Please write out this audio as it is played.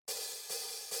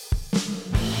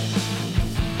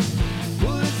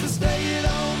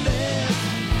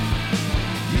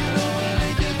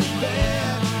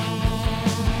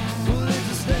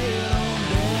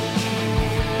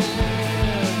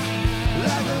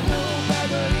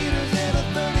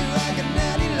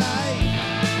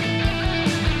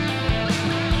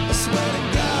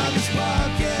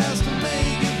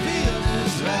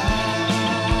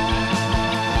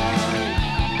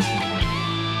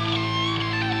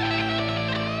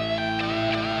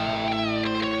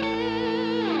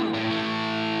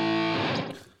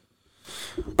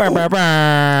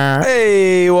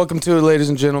Hey, welcome to it, ladies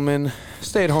and gentlemen.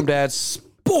 Stay at home dad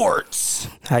sports.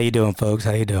 How you doing, folks?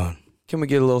 How you doing? Can we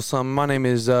get a little something? My name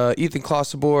is Ethan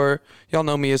Klosterboer. Y'all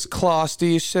know me as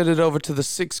Klosty. Send it over to the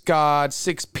six god,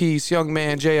 six piece young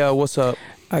man. J.O., what's up?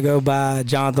 I go by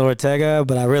Jonathan Ortega,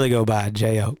 but I really go by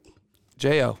J.O.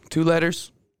 J.O., 2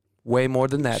 letters. Way more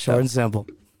than that. Short though. and simple.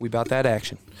 We about that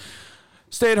action.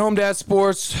 Stay at home dad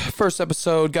sports. First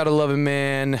episode. Gotta love it,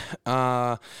 man.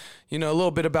 You know, a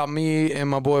little bit about me and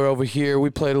my boy over here. We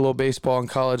played a little baseball in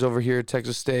college over here at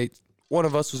Texas State. One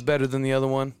of us was better than the other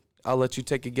one. I'll let you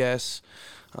take a guess.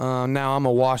 Now I'm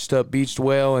a washed-up beached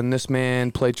whale, and this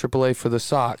man played AAA for the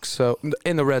Sox. So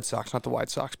in the Red Sox, not the White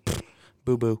Sox.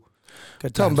 Boo-boo.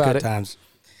 Good Tell times, him about good it. times.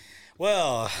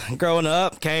 Well, growing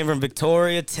up, came from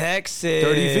Victoria, Texas.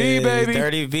 Dirty V, baby.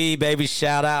 Dirty V, baby,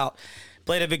 shout out.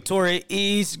 Played at Victoria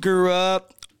East, grew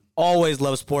up. Always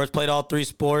loved sports. Played all 3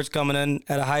 sports coming in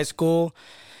at a high school.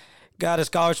 Got a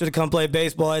scholarship to come play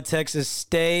baseball at Texas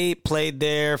State. Played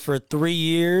there for 3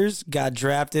 years. Got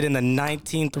drafted in the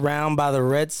 19th round by the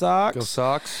Red Sox. Go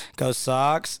Sox. Go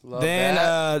Sox. Love Then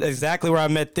that. exactly where I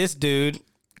met this dude.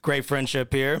 Great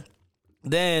friendship here.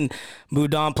 Then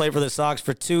moved on, played for the Sox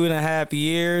for 2.5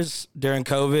 years. During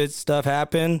COVID, stuff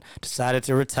happened. Decided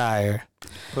to retire.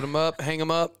 Put him up, hang him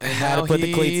up. And Had now to put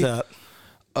the cleats up.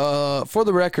 For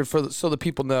the record, so the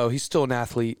people know, he's still an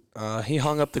athlete. He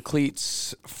hung up the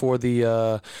cleats for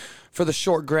the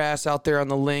short grass out there on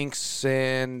the links,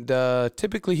 and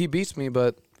typically he beats me,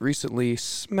 but recently,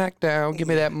 smackdown, give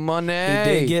me that money. He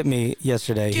did get me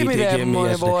yesterday. Give me that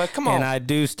money, boy. Come on. And I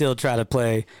do still try to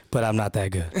play, but I'm not that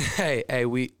good. Hey,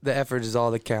 the effort is all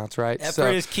that counts, right?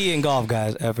 Effort is key in golf,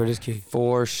 guys. Effort is key.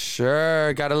 For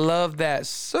sure. Gotta love that.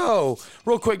 So,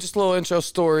 real quick, just a little intro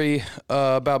story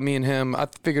about me and him. I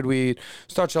figured we'd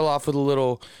start y'all off with a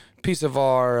little piece of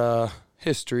our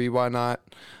history. Why not?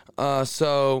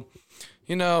 So,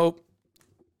 you know,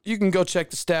 you can go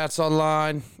check the stats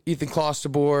online. Ethan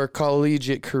Klosterboer,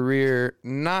 collegiate career,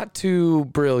 not too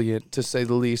brilliant to say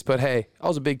the least. But hey, I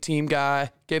was a big team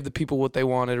guy. Gave the people what they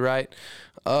wanted, right?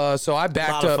 So I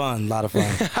backed up. A lot of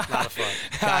fun.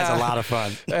 Guys, a lot of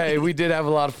fun. Hey, we did have a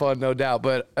lot of fun, no doubt.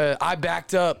 But I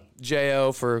backed up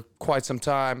J.O. for quite some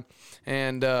time.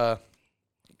 And,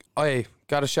 hey,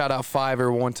 got to shout out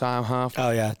Fiverr one time, huh?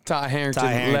 Oh, yeah. Ty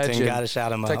Harrington, legend. Got to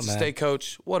shout him out, Texas man. State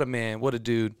coach. What a man. What a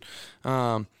dude.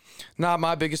 Not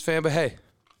my biggest fan, but hey,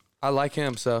 I like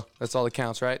him, so that's all that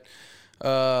counts, right?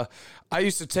 I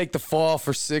used to take the fall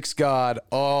for six God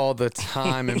all the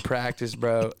time in practice,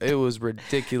 bro. It was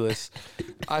ridiculous.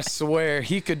 I swear,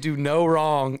 he could do no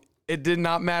wrong. It did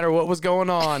not matter what was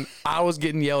going on. I was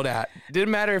getting yelled at.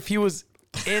 Didn't matter if he was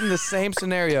in the same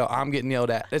scenario. I'm getting yelled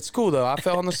at. It's cool, though. I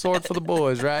fell on the sword for the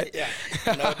boys, right? Yeah.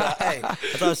 No doubt. Hey,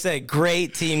 that's what I'm saying.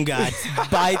 Great team guys.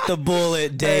 Bite the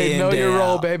bullet day Hey, in, know day your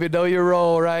role, out. baby. Know your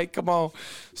role, right? Come on.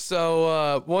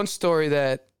 So one story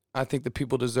that I think the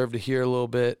people deserve to hear a little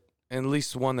bit, and at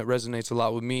least one that resonates a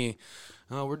lot with me.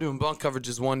 We're doing bunk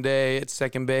coverages one day at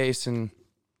second base, and,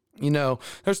 you know,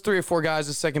 there's 3 or 4 guys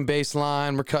at second base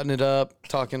line. We're cutting it up,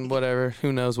 talking whatever.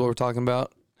 Who knows what we're talking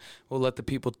about? We'll let the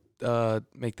people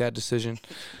make that decision.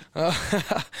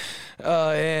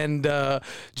 And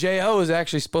J.O. is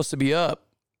actually supposed to be up,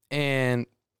 and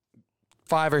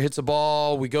Fiverr hits a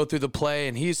ball. We go through the play,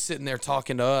 and he's sitting there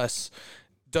talking to us.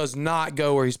 Does not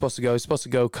go where he's supposed to go. He's supposed to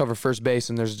go cover first base,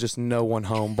 and there's just no one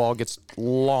home. Ball gets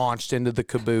launched into the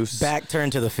caboose. Back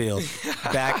turned to the field.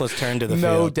 Back was turned to the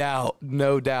No field. doubt,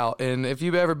 no doubt. And if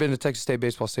you've ever been to Texas State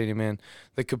Baseball Stadium, man,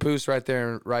 the caboose right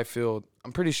there in right field,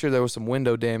 I'm pretty sure there was some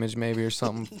window damage maybe or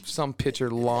something. Some pitcher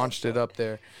launched it up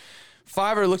there.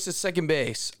 Fiverr looks at second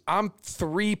base. I'm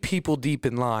 3 people deep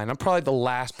in line. I'm probably the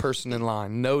last person in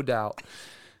line, no doubt.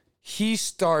 He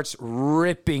starts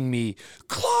ripping me.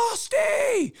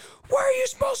 Klosty, where are you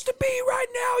supposed to be right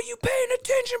now? You paying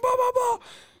attention, blah, blah, blah.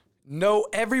 No,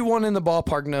 everyone in the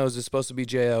ballpark knows it's supposed to be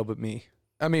J.O. but me.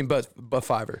 I mean, but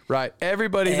Fiverr, right?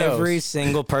 Everybody knows. Every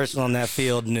single person on that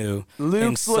field knew and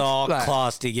Luke's saw looked like-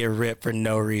 Klosty get ripped for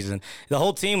no reason. The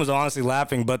whole team was honestly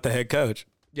laughing, but the head coach.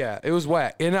 Yeah, it was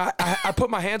whack. And I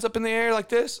put my hands up in the air like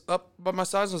this, up by my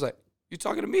sides, and I was like, you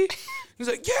talking to me? He's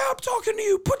like, yeah, I'm talking to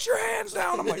you. Put your hands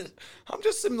down. I'm like, I'm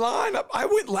just in line. I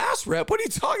went last rep. What are you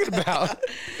talking about?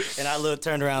 And I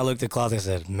turned around, looked at Klosty and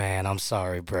said, man, I'm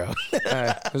sorry, bro.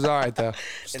 Hey, it was all right, though.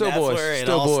 Still and that's boys. where it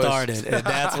Still all boys. started. And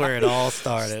that's where it all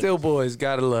started. Still boys.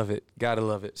 Gotta love it. Gotta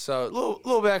love it. So,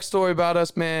 little backstory about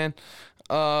us, man.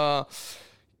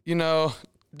 You know,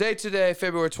 day today,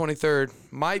 February 23rd,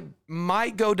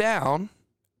 might go down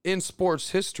in sports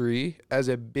history as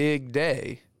a big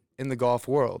day in the golf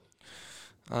world.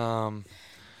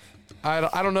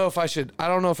 I don't know if I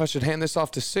should hand this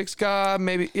off to Six Guy.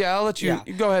 Maybe I'll let you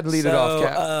go ahead and lead it off,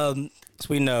 Cap. So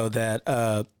we know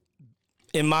that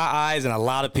in my eyes and a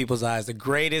lot of people's eyes, the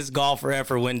greatest golfer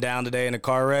ever went down today in a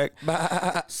car wreck.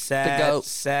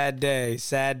 Sad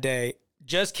day.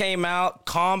 Just came out,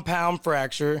 compound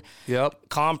fracture. Yep.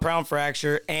 Compound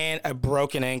fracture and a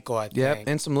broken ankle, I think. Yep,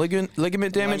 and some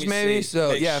ligament damage maybe. See.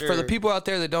 So, Make for the sure. people out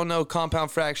there that don't know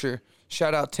compound fracture,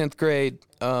 shout out 10th grade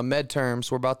med terms.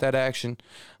 We're about that action.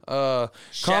 Compound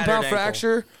ankle.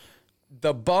 fracture,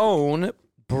 the bone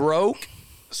broke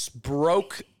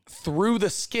through the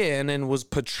skin and was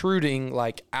protruding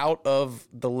like out of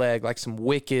the leg, like some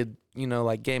wicked,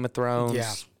 like Game of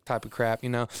Thrones type of crap,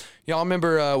 Y'all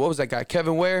remember, what was that guy,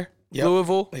 Kevin Ware? Yep.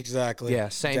 Louisville? Exactly. Yeah,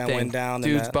 same That thing. went down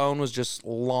Dude's that. bone was just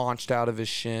launched out of his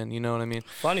shin, you know what I mean?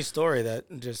 Funny story that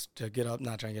just to get up,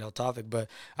 not trying to get off topic, but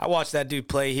I watched that dude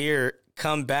play here,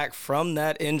 come back from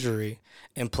that injury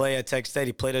and play at Texas State.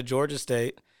 He played at Georgia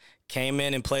State, came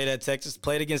in and played at Texas,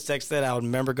 played against Texas State. I would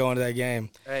remember going to that game.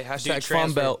 Hey, Dude hashtag fun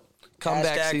transferred. belt.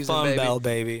 Comeback Hashtag season, fun baby. belt,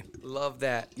 baby. Love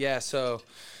that. Yeah, so,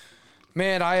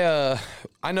 man,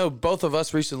 I know both of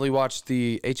us recently watched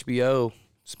the HBO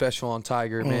special on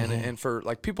Tiger, man. And for,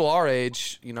 like, people our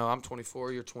age, I'm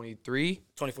 24, you're 23.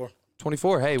 24.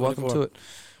 24. Hey, welcome 24. to it.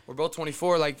 We're both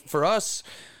 24. Like, for us,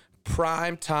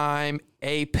 prime time,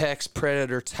 apex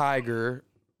predator Tiger,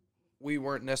 we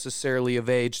weren't necessarily of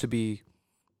age to be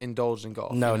indulged in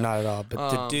golf. No, not at all.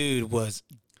 But the dude was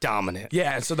dominant.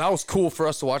 Yeah, and so that was cool for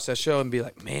us to watch that show and be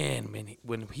like, man,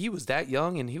 when he was that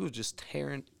young and he was just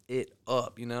tearing it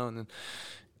up, And then,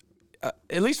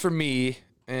 at least for me,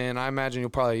 and I imagine you'll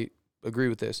probably agree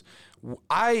with this,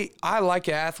 I like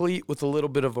an athlete with a little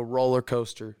bit of a roller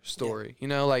coaster story.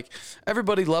 Like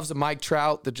everybody loves a Mike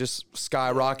Trout that just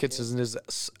skyrockets and is an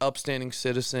upstanding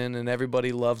citizen, and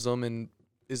everybody loves him and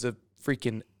is a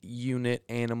freaking unit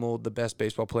animal, the best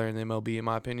baseball player in the MLB, in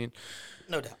my opinion.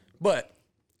 No doubt. But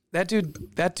that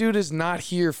dude is not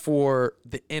here for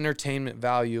the entertainment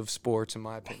value of sports, in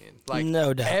my opinion. Like,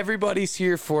 No doubt. everybody's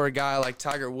here for a guy like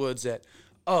Tiger Woods that,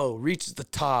 reaches the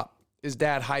top. His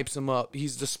dad hypes him up.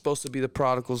 He's just supposed to be the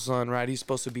prodigal son, right? He's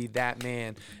supposed to be that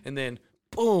man. And then,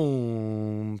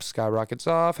 boom, skyrockets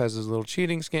off, has his little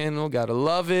cheating scandal. Gotta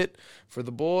love it for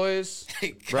the boys,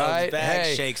 Comes right? back,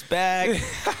 Hey. shakes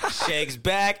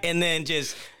back, and then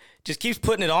just keeps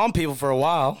putting it on people for a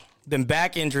while. Then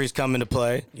back injuries come into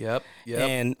play. Yep.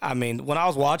 And, I mean, when I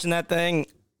was watching that thing,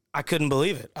 I couldn't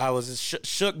believe it. I was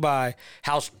shook by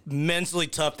how mentally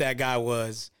tough that guy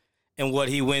was and what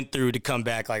he went through to come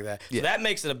back like that. So that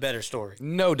makes it a better story.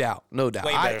 No doubt. Way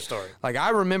better story. Like,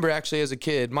 I remember actually as a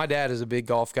kid, my dad is a big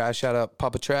golf guy. Shout out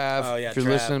Papa Trav. Oh, yeah, if you're Trav.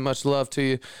 listening, much love to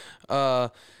you.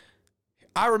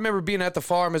 I remember being at the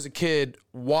farm as a kid,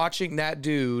 watching that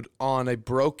dude on a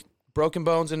broken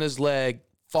bones in his leg,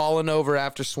 falling over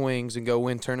after swings and go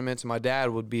win tournaments. And my dad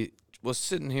was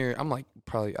sitting here. I'm like,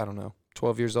 probably, I don't know,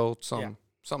 12 years old,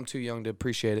 something too young to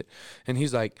appreciate it. And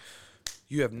he's like,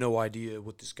 you have no idea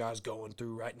what this guy's going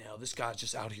through right now. This guy's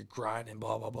just out here grinding,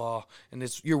 blah, blah, blah. And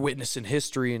you're witnessing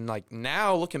history. And, like,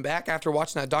 now looking back after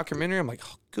watching that documentary, I'm like,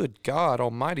 oh, good God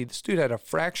almighty. This dude had a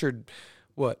fractured,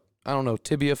 I don't know,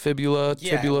 tibia, fibula,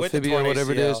 with the torn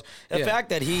whatever it ACL. is. The Yeah, fact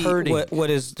that hurting. what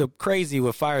is the crazy,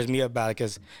 what fires me up about it,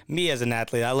 because me as an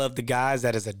athlete, I love the guys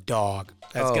that is a dog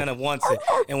that's gonna want it.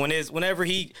 And whenever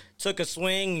he took a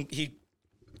swing, he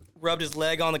rubbed his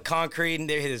leg on the concrete, and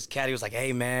his caddy was like,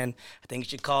 "Hey man, I think you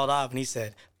should call it off." And he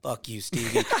said, "Fuck you,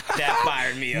 Stevie." That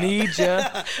fired me up. Need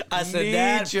ya. I said Need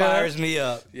that ya. fires me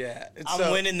up. Yeah.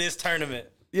 I'm winning this tournament.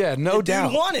 Yeah, no The doubt.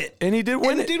 dude won it. And he did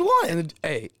win the it. dude won it. And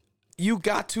hey, you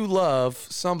got to love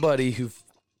somebody who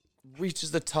reaches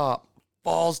the top,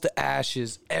 falls to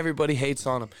ashes. Everybody hates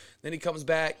on him. Then he comes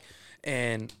back,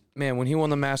 and man, when he won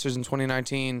the Masters in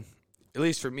 2019, at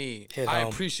least for me, Hit I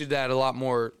home. appreciate that a lot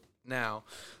more now.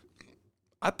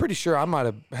 I'm pretty sure I might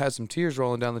have had some tears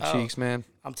rolling down the cheeks, man.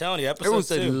 I'm telling you, It episode was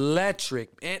 2. electric,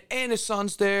 and his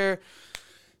son's there,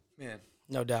 man.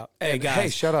 No doubt. Hey, And, guys. hey,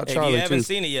 shout out If Charlie, you haven't too.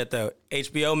 seen it yet, though,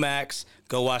 HBO Max,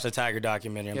 go watch the Tiger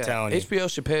documentary. I'm telling you.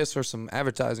 HBO should pay us for some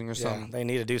advertising or something. They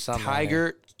need to do something. on there.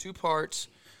 Tiger, 2 parts.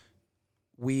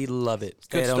 We love it. Good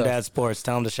Stay at Home stuff. Dad Sports.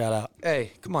 Tell them to shout out.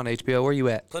 Hey, come on, HBO. Where you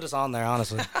at? Put us on there,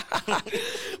 honestly.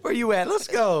 Where you at? Let's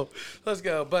go. Let's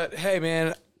go. But hey,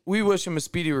 man, we wish him a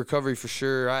speedy recovery for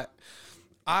sure.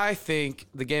 I think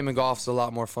the game of golf is a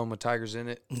lot more fun with Tiger's in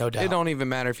it. No doubt. It don't even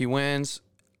matter if he wins.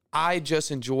 I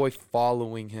just enjoy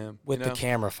following him With you the know?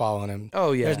 camera following him.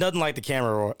 Oh, yeah. There's nothing like the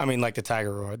camera roar. I mean, like the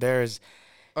Tiger roar.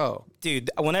 Dude,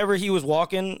 whenever he was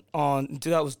walking on,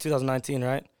 that was 2019,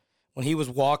 right? when he was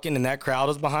walking and that crowd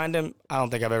was behind him, I don't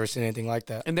think I've ever seen anything like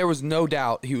that. And there was no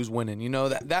doubt he was winning. You know,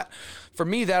 that for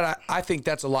me, I think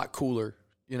that's a lot cooler,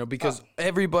 you know, because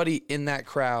everybody in that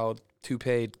crowd who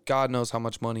paid God knows how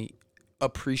much money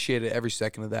appreciated every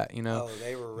second of that, you know. Oh,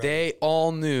 they were ready. They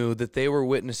all knew that they were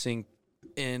witnessing,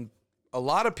 in a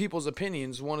lot of people's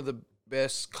opinions, one of the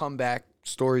best comeback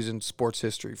stories in sports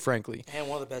history, frankly. And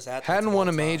one of the best athletes. Hadn't won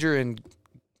a major in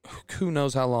who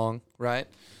knows how long, right?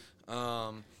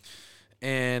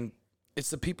 And it's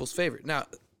the people's favorite. Now,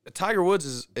 Tiger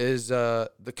Woods is the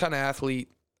kind of athlete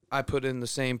I put in the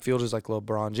same field as like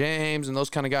LeBron James and those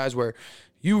kind of guys where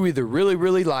you either really,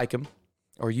 really like him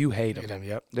or you hate him.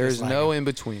 Yep. There's no in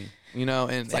between, you know.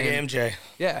 And It's like MJ.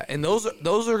 yeah, and those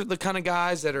are the kind of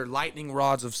guys that are lightning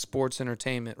rods of sports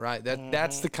entertainment, right?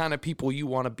 That's the kind of people you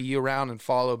want to be around and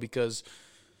follow because,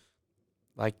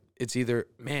 like, it's either,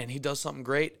 man, he does something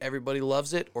great, everybody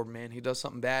loves it, or man, he does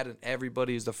something bad, and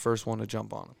everybody is the first one to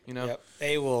jump on him, you know? Yep.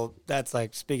 They will. That's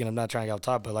like, speaking of not trying to get off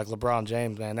top, but like LeBron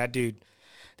James, man, that dude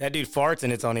farts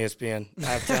and it's on ESPN.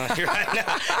 I'm telling you right now,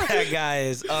 that guy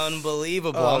is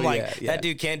unbelievable. Oh, I'm like, yeah. that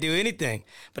dude can't do anything.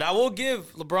 But I will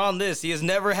give LeBron this: he has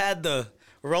never had the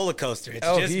roller coaster. It's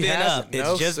just he been hasn't. up. It's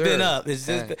No, just sir. been up. It's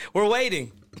just Hey. we're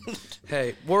waiting.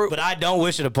 Hey, But I don't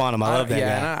wish it upon him. I love that guy.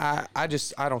 yeah,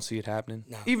 and I don't see it happening.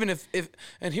 No. Even if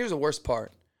and here's the worst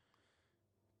part.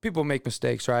 People make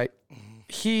mistakes, right? Mm-hmm.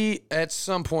 He, at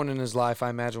some point in his life, I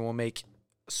imagine, will make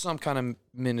some kind of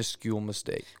minuscule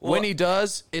mistake. Well- when he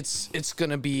does, it's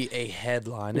going to be a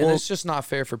headline. And Well- it's just not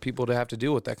fair for people to have to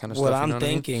deal with that kind of What stuff. you know I'm what I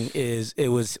mean? thinking is it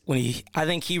was when I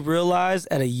think he realized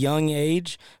at a young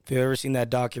age, if you've ever seen that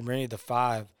documentary, The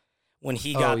Five, when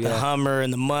he got the yeah. Hummer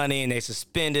and the money and they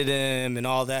suspended him and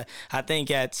all that. I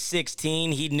think at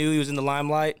 16, he knew he was in the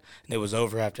limelight and it was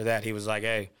over after that. He was like,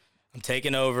 hey, I'm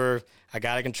taking over. I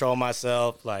got to control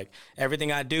myself. Like,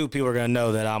 everything I do, people are going to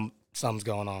know that something's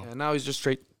going on. And now he's just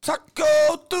straight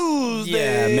Taco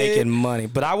Tuesday. Yeah, making money.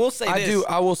 But I will say this.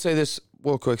 I will say this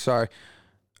real quick. Sorry.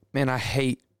 Man, I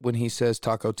hate when he says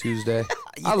Taco Tuesday.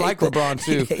 I like LeBron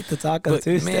too. You hate the Taco But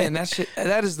Tuesday. man,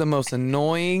 that is the most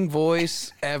annoying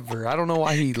voice ever. I don't know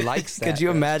why he likes that. Could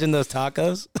you imagine those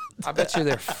tacos? I bet you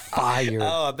they're fire.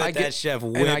 Oh, I bet that chef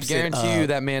And I whips it guarantee you up.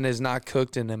 that man is not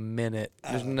cooked in a minute.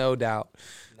 There's no doubt.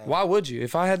 Why would you?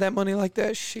 If I had that money like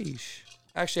that, sheesh.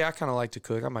 Actually, I kind of like to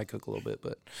cook. I might cook a little bit,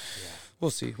 but we'll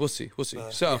see.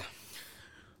 So,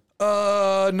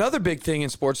 another big thing in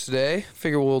sports today.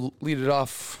 Figure we'll lead it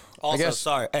off. Also, I guess.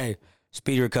 sorry. Hey,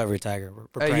 speedy recovery, Tiger. We're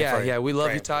praying for you. Yeah. We love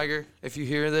Praying you, Tiger. If you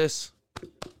hear this, you're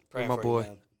Praying my for you, boy.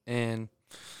 man. And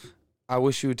I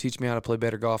wish you would teach me how to play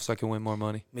better golf so I can win more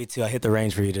money. Me too. I hit the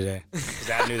range for you today. 'Cause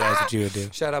I knew that's what you would do.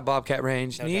 Shout out Bobcat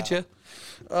Range. No Need doubt.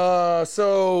 ya.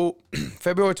 So,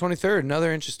 February 23rd,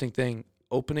 another interesting thing.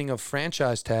 Opening of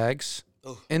franchise tags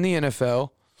in the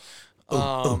NFL.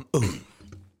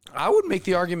 I would make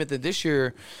the argument that this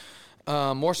year,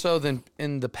 more so than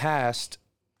in the past,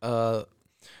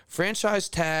 franchise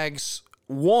tags,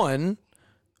 one,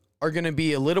 are going to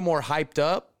be a little more hyped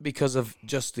up because of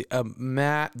just the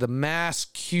mass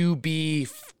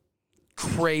QB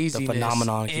craziness The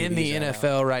phenomenon in QBs the right now.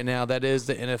 NFL right now. That is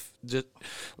the NFL.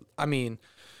 I mean,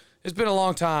 it's been a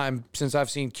long time since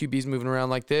I've seen QBs moving around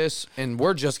like this, and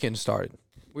we're just getting started.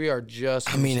 We are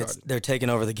just. I mean, started. they're taking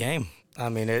over the game. I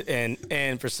mean,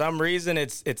 and for some reason,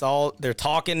 it's all they're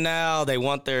talking now. They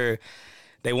want to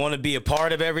be a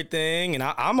part of everything, and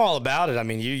I'm all about it. I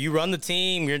mean, you run the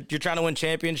team. You're trying to win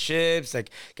championships. Like,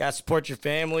 gotta support your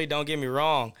family. Don't get me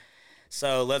wrong.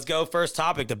 So let's go. First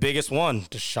topic, the biggest one,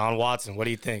 Deshaun Watson. What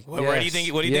do you think? Where do you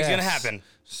think? What do you think's gonna happen?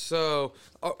 So,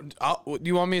 do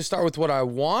you want me to start with what I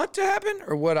want to happen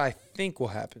or what I think will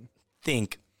happen?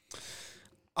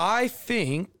 I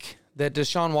think that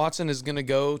Deshaun Watson is going to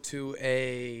go to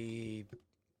a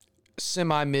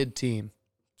semi-mid team.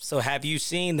 So have you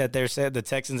seen that they said the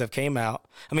Texans have came out?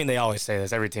 I mean, they always say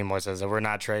this. Every team always says that we're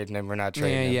not trading him. We're not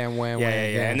trading him.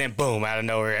 Yeah, And then boom, out of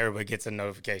nowhere, everybody gets a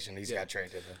notification. He's got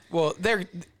traded. Well,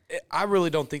 I really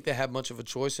don't think they have much of a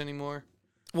choice anymore.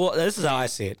 Well, this is how I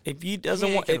see it. If he doesn't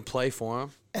He ain't want, gonna play for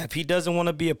him. if he doesn't want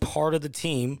to be a part of the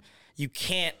team, you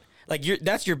can't. Like,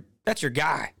 that's your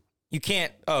guy. You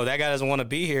can't. Oh, that guy doesn't want to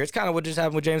be here. It's kind of what just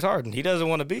happened with James Harden. He doesn't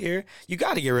want to be here. You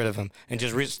got to get rid of him and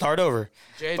just start over.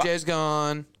 JJ's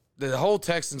gone. The whole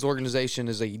Texans organization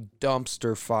is a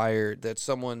dumpster fire that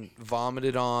someone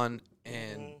vomited on.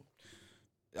 And,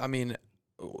 I mean,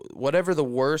 whatever the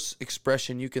worst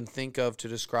expression you can think of to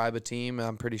describe a team,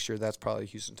 I'm pretty sure that's probably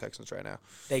Houston Texans right now.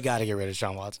 They got to get rid of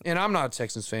Deshaun Watson. And I'm not a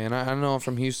Texans fan. I know I'm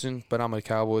from Houston, but I'm a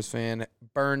Cowboys fan.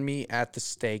 burn me at the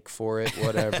stake for it.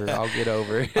 Whatever. I'll get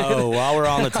over it. Oh, while we're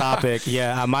on the topic,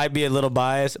 I might be a little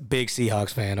biased. Big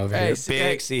Seahawks fan over here.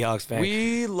 Big Seahawks fan.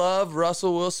 We love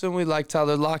Russell Wilson. We like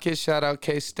Tyler Lockett. Shout out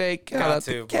K-State. Shout out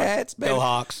to Cats, baby. Go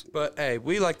Hawks. But, hey,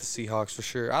 we like the Seahawks for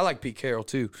sure. I like Pete Carroll,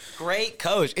 too. Great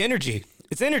coach. Energy.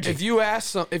 It's energy. If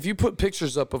you put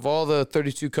pictures up of all the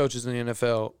 32 coaches in the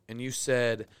NFL and you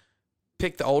said,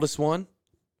 pick the oldest one,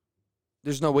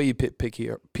 there's no way you pick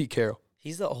Pete Carroll.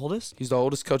 He's the oldest? He's the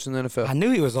oldest coach in the NFL. I knew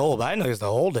he was old, but I didn't know he was the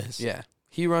oldest. Yeah.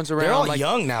 He runs around. They're all like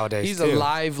young nowadays. He's too. a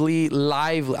lively.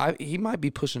 He might be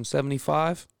pushing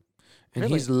 75. And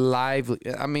Really? he's lively.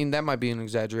 I mean, that might be an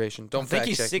exaggeration. Don't I think fact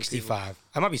he's check me, 65.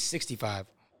 I might be 65.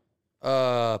 people. You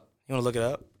want to look it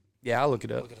up? Yeah, I'll look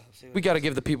it up. We got to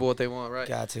give the people what they want, right?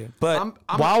 Got to. But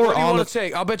while we're on the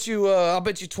take, I'll bet you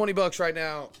 $20 right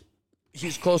now.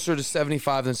 He's closer to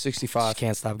 75 than 65.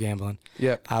 Can't stop gambling.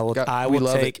 Yeah, I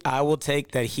will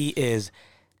take that he is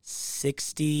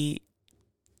 65.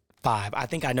 I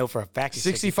think I know for a fact he's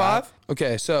 65.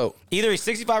 Okay, so either he's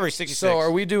 65 or he's 66. So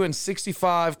are we doing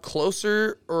 65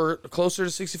 closer to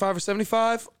 65 or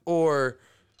 75 or?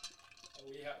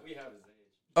 We have his age.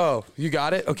 Oh, you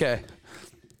got it. Okay.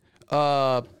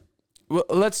 Well,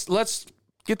 let's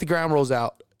get the ground rules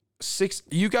out.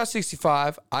 You got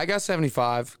 65. I got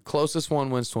 75. Closest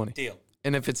one wins 20. Deal.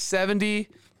 And if it's 70,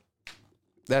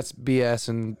 that's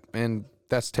BS and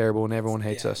that's terrible and everyone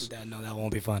hates us. No, that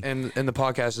won't be fun. And the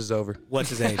podcast is over. What's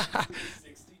his age? 69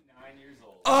 years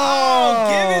old. Oh,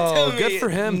 give it to me. Good for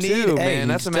him too, man.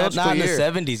 That's a magical not in year. the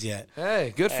 70s yet.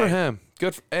 Hey, good for him.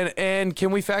 Good. And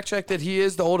can we fact check that he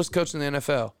is the oldest coach in the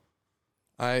NFL?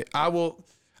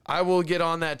 I will get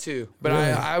on that too. But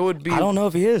Really? I would be. I don't know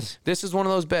if he is. This is one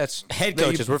of those bets. Head that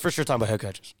coaches. We're for sure talking about head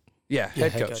coaches. Head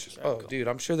head coach. coaches. Oh, dude,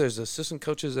 I'm sure there's assistant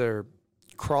coaches that are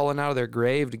crawling out of their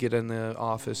grave to get in the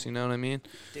office. You know what I mean?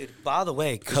 Dude, by the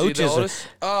way, Is he the coaches. oldest?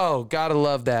 Oh, gotta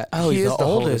love that. Oh, he he's is the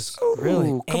oldest. Really?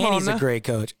 Ooh, come and on he's now. a great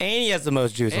coach. And he has the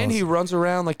most juice. And he runs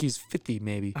around like he's 50,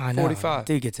 maybe I know. 45.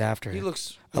 Dude gets after it. He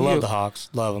looks. I love the Hawks.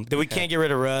 Love them. We can't get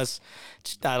rid of Russ.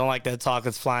 I don't like that talk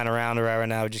that's flying around right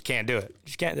now. We just can't do it.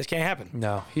 This can't happen.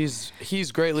 No, he's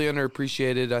greatly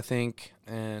underappreciated, I think,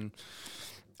 and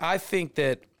I think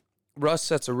that Russ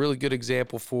sets a really good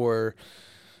example for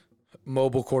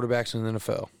mobile quarterbacks in the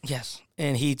NFL. Yes,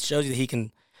 and he shows you that he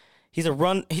can. He's a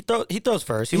run. He throws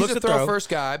first. He He's looks a to throw first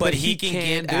guy, but he can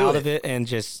can get do out it. of it and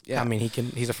just. Yeah. I mean, he can.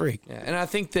 He's a freak. Yeah, and I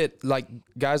think that like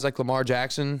guys like Lamar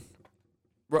Jackson.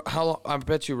 How long? I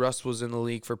bet you Russ was in the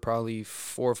league for probably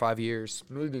 4 or 5 years,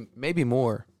 maybe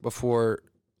more before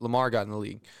Lamar got in the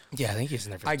league. Yeah, I think he's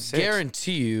in there for I 6.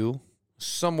 guarantee you,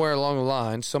 somewhere along the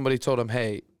line, somebody told him,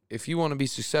 "Hey, if you want to be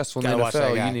successful in Gotta the watch that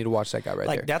NFL, guy." you need to watch that guy right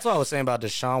Like there." that's what I was saying about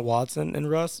Deshaun Watson and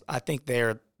Russ. I think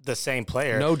they're the same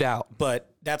player. No doubt.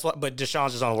 But that's what. But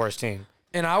Deshaun's just on a worse team.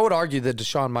 And I would argue that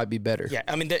Deshaun might be better. Yeah,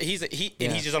 I mean and he's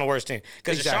just on a worse team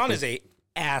because Exactly. Deshaun is a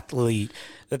athlete.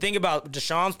 The thing about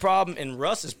Deshaun's problem and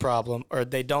Russ's problem, or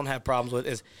they don't have problems with,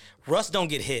 is Russ don't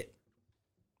get hit.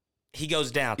 He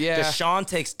goes down. Yeah. Deshaun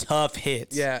takes tough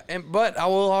hits. Yeah, but I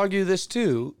will argue this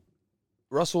too.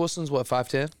 Russell Wilson's what,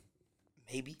 5'10"?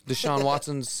 Maybe. Deshaun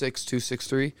Watson's 6'2",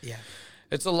 6'3". Yeah.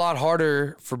 It's a lot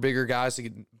harder for bigger guys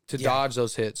to dodge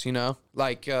those hits, you know?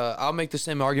 Like, I'll make the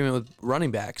same argument with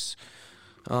running backs.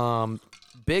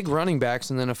 Big running backs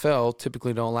in the NFL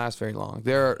typically don't last very long.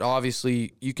 There are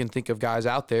obviously, you can think of guys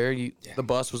out there. The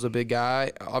Bus was a big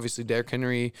guy. Obviously, Derrick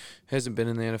Henry hasn't been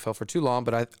in the NFL for too long,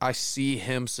 but I see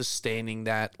him sustaining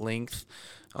that length.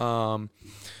 But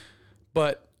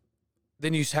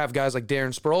then you have guys like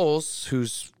Darren Sproles,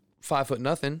 who's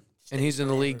 5'0", and he's in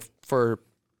the league for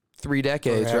 3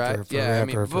 decades, Forever, right? Yeah,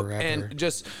 forever. And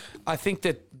just I think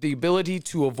that the ability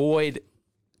to avoid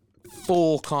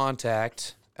full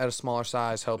contact at a smaller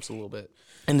size helps a little bit.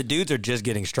 And the dudes are just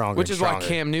getting stronger. Which and is why stronger.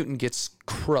 Cam Newton gets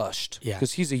crushed. Yeah.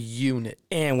 Because he's a unit.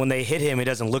 And when they hit him, it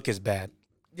doesn't look as bad.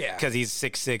 Yeah. Because he's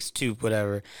 6'6", 2,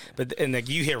 whatever. But and like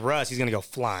you hit Russ, he's gonna go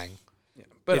flying.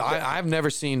 But I've never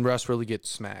seen Russ really get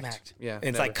smacked. Yeah. And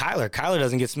it's never. like Kyler. Kyler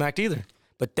doesn't get smacked either.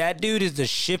 But that dude is the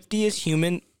shiftiest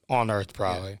human on earth,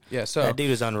 probably. Yeah, so That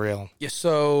dude is unreal. Yeah,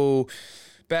 so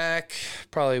back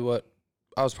I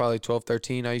was probably 12,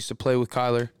 13. I used to play with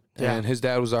Kyler, and his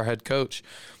dad was our head coach.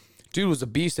 Dude was a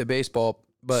beast at baseball,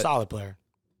 but Solid player.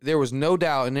 there was no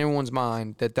doubt in everyone's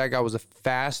mind that guy was the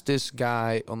fastest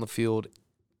guy on the field.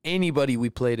 Anybody we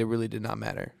played, it really did not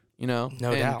matter, you know?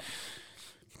 No doubt.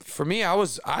 For me,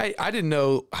 I didn't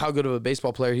know how good of a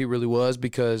baseball player he really was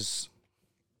because,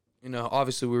 you know,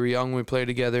 obviously we were young when we played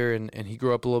together, and he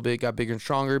grew up a little bit, got bigger and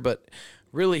stronger, but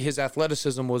really his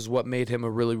athleticism was what made him a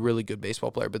really, really good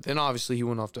baseball player. But then obviously he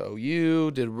went off to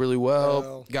OU, did really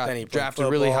well, got then he played drafted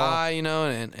really football. high,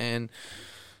 and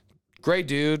great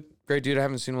dude. Great dude. I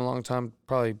haven't seen him in a long time.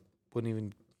 Probably wouldn't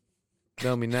even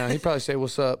know me now. He'd probably say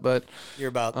what's up, but You're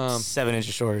about 7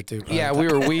 inches shorter too. probably. yeah, we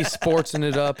were sportsing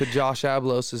it up at Josh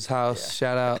Ablos' house.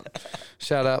 Shout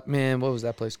out, man. What was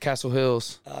that place? Castle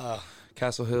Hills.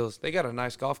 Castle Hills. They got a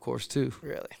nice golf course too.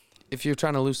 Really? If you're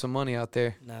trying to lose some money out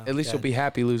there, No, at least yeah. you'll be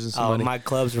happy losing some Oh, money. my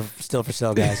clubs are still for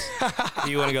sale, guys. If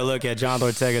you want to go look at John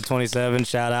Ortega 27,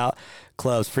 shout out.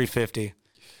 Clubs, free 50.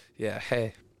 Yeah,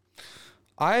 hey.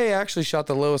 I actually shot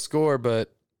the lowest score,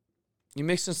 but you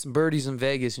mix in some birdies in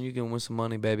Vegas and you can win some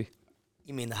money, baby.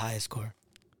 You mean the highest score?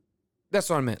 That's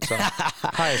what I meant. Sorry.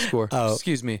 Highest score. Oh.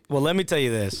 Excuse me. Well, let me tell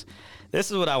you this. This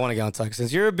is what I want to get on talk.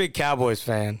 Since you're a big Cowboys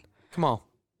fan, Come on.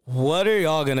 what are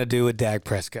y'all going to do with Dak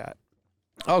Prescott?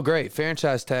 Oh, great.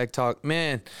 Franchise tag talk.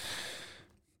 Man,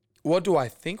 what do I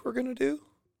think we're going to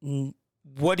do?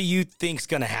 What do you think's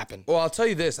going to happen? Well, I'll tell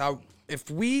you this. If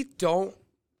we don't...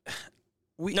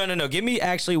 No. Give me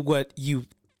actually what you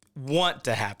want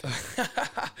to happen.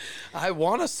 I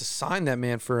want us to sign that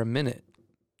man for a minute.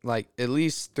 Like, at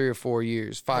least 3 or 4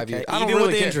 years, 5 years. I don't Even really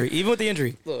with the care. injury. Even with the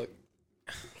injury. Look,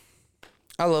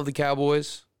 I love the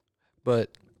Cowboys, but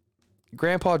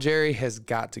Grandpa Jerry has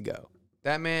got to go.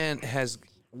 That man has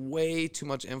way too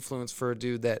much influence for a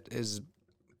dude that is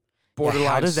borderline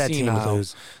How does that team senile.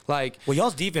 lose? Like, Well,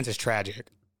 y'all's defense is tragic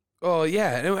oh,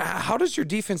 yeah. And how does your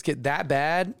defense get that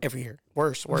bad? every year.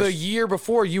 Worse. The year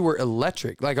before, you were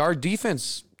electric. Like, our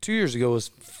defense 2 years ago was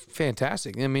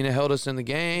fantastic. I mean, it held us in the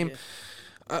game.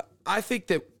 I think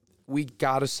that we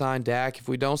got to sign Dak. If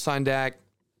we don't sign Dak,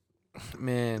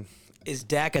 man, Is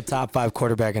Dak a top 5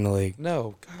 quarterback in the league?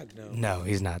 no. God, no. No,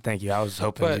 he's not. Thank you. I was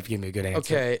hoping But, you'd give me a good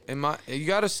answer. Okay, you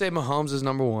got to say Mahomes is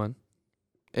number one.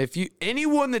 If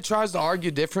anyone that tries to argue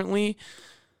differently,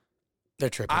 They're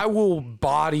tripping. I will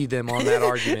body them on that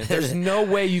argument. There's no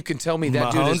way you can tell me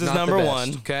that dude Mahomes is is not number the best,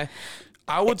 one. Okay,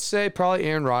 I would say probably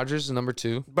Aaron Rodgers is number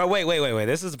 2. But wait.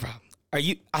 This is the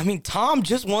problem. Tom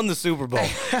just won the Super Bowl.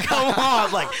 Come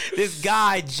on. Like, this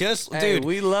guy just, Hey, dude.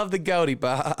 we love the goatee,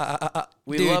 but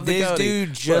we Dude, love the this goatee.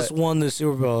 dude just won the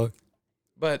Super Bowl.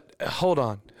 But hold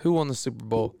on, who won the Super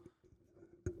Bowl?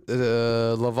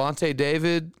 Levante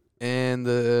David and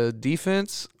the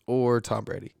defense, or Tom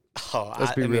Brady? Oh,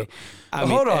 Let's be real. I mean,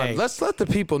 Hold on. hey, Let's let the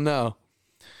people know.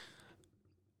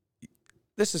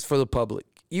 This is for the public.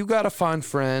 You got to find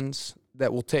friends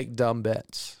that will take dumb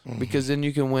bets because then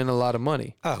you can win a lot of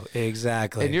money. Oh,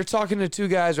 exactly. And you're talking to 2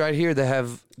 guys right here that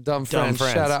have dumb friends.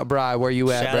 friends. Shout out Bri. Where you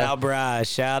at, Shout Bri? out, Bri.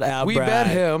 Shout out, We Bri. bet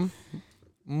him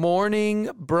morning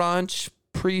brunch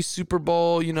pre-Super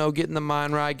Bowl, getting the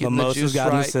mind right, getting the Mimosas juice got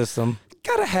in the right. system.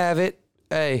 Gotta have it.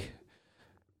 Hey,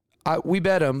 we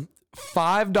bet him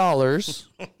 $5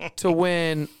 to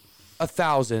win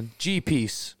 1,000 G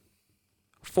piece,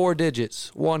 4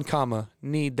 digits, 1 comma.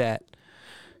 Need that.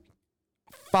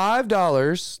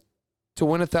 $5 to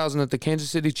win 1,000 that the Kansas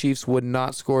City Chiefs would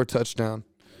not score a touchdown.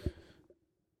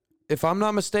 If I'm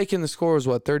not mistaken, the score was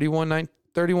what, 31-9?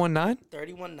 31-9?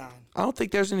 31-9. I don't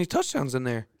think there's any touchdowns in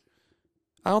there.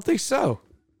 I don't think so.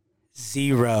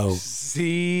 0.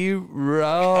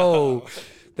 0.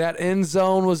 That end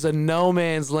zone was a no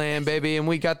man's land, baby, and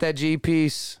we got that G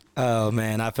piece. Oh,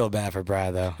 man. I feel bad for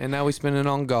Bri, though. And now we spend it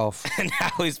on golf. And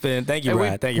now we spend. Thank you, And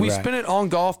Bri. Thank you, we Bri. spent it on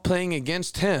golf playing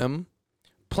against him,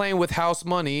 playing with house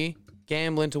money,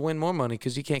 gambling to win more money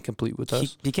because he can't compete with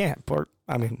us. He can't.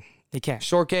 He can't.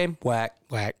 Short game, whack.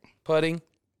 Whack. Putting,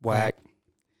 Whack.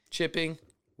 chipping,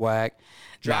 whack.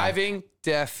 Driving,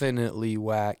 definitely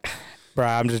whack. Bri,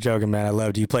 I'm just joking, man. I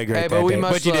loved you. You played great Hey, that but we day.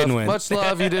 much But you love, didn't win. much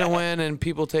love. You didn't win, and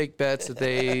people take bets that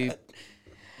they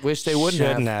wish they wouldn't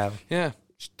Shouldn't have. Yeah,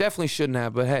 definitely shouldn't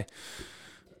have. But hey,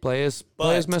 players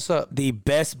mess up. The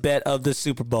best bet of the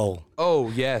Super Bowl Oh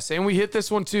yes, and we hit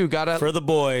this one too. Got to for the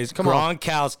boys. Come on.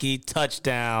 Gronkowski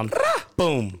touchdown.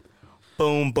 Boom,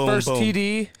 boom, boom, first boom.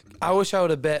 TD. I wish I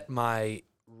would have bet my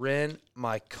rent,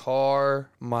 my car,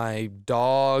 my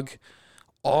dog,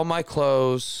 all my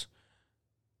clothes,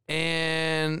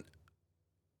 and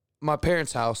my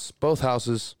parents' house, both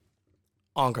houses.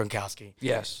 on Gronkowski.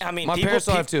 Yes, I mean, my people- parents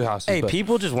don't have 2 houses. Hey, but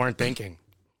people just weren't thinking.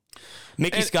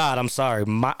 Mickey Scott, I'm sorry.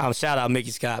 Shout out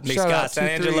Mickey Scott. Mickey Shout Scott, out San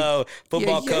 2-3. Angelo,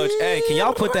 football Yeah, coach. yeah. Hey, can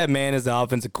y'all put that man as the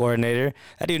offensive coordinator?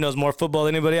 That dude knows more football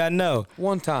than anybody I know.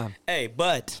 one time. Hey,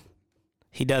 but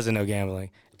he doesn't know gambling.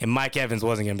 And Mike Evans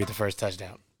wasn't going to be the first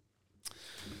touchdown.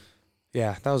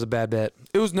 Yeah, that was a bad bet.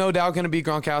 It was no doubt going to be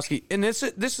Gronkowski, and this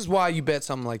is why you bet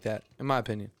something like that, in my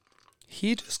opinion.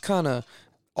 He just kind of,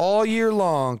 all year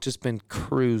long, just been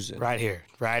cruising. Right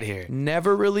here.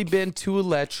 Never really been too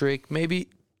electric. Maybe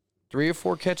 3 or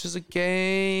 4 catches a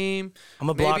game. I'm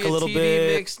going to block maybe a little TD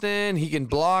bit. mixed in. He can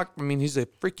block. I mean, he's a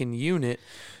freaking unit.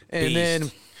 And Beast.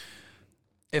 then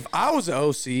if I was an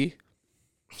OC,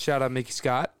 shout out Mickey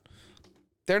Scott,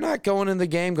 they're not going in the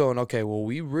game going, okay, well,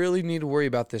 we really need to worry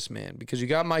about this man because you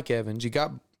got Mike Evans, you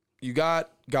got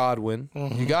Godwin,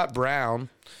 you got Brown,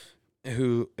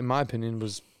 who, in my opinion,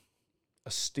 was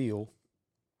a steal.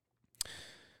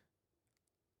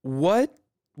 What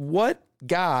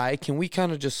guy can we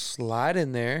kind of just slide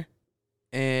in there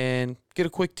and get a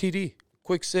quick TD,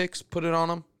 quick 6, put it on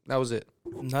him? That was it.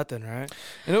 Nothing, right?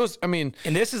 And it was, I mean,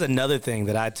 And this is another thing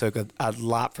that I took a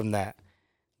lot from that.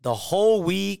 The whole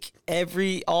week,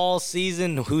 all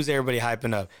season, who's everybody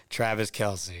hyping up? Travis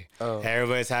Kelce. Oh.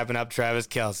 Everybody's hyping up Travis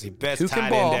Kelce. Best Who can tight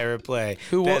ball? end to ever play.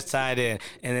 Who Best what? tight end.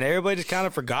 And then everybody just kind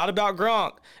of forgot about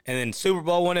Gronk. And then Super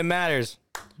Bowl when it matters,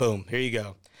 boom, here you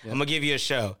go. I'm going to give you a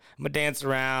show. I'm going to dance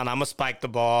around. I'm going to spike the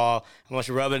ball. I'm going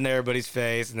to rub it in everybody's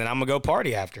face. And then I'm going to go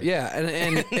party after. yeah,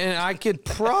 and I could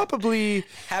probably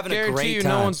Having a guarantee great you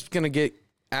time. no one's going to get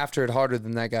after it harder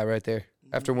than that guy right there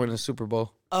after winning the Super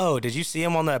Bowl. Oh, did you see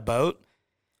him on that boat?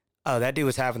 Oh, that dude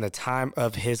was having the time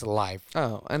of his life.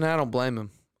 Oh, and I don't blame him.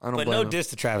 I don't But blame no him. diss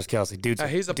to Travis Kelce. He's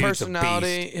He's a beast.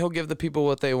 personality. He'll give the people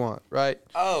what they want, right?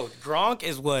 Oh, Gronk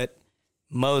is what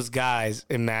most guys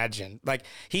imagine. Like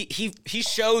he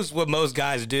shows what most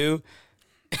guys do,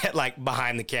 like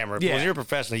behind the camera. Yeah. When you're a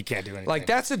professional, you can't do anything. Like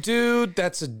that's a dude.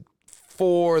 That's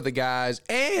for the guys,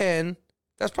 and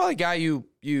that's probably a guy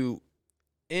you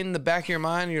in the back of your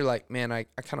mind, you're like, man, I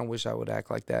kind of wish I would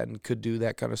act like that and could do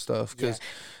that kind of stuff because,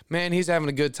 man, he's having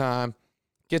a good time,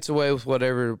 gets away with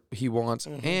whatever he wants,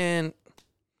 and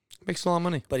makes a lot of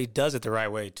money. But he does it the right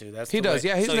way too. That's He the does, way.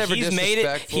 yeah, he's so never he's made it.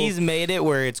 disrespectful. He's made it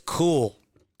where it's cool.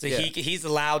 So Yeah. he's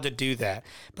allowed to do that.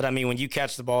 But I mean, when you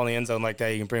catch the ball in the end zone like that,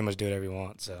 you can pretty much do whatever you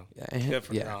want. So good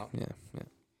for Gronk.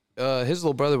 Yeah. His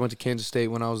little brother went to Kansas State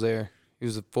when I was there. He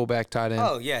was a fullback tight end.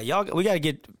 Oh yeah, y'all. We got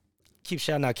to keep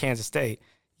shouting out Kansas State.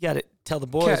 You got to tell the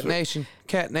boys. Cat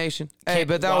Nation. Hey,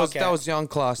 but that Wildcat. was young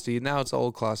Closty. Now it's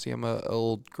old Closty. I'm a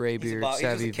old gray beard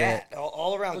savvy vet.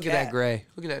 All around Look at that gray.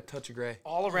 Look at that touch of gray.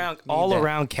 All around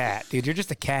that. cat, dude. You're just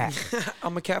a cat.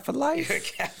 I'm a cat for life. You're a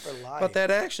cat for life. About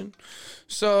that action.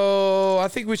 So I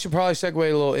think we should probably segue a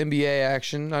little NBA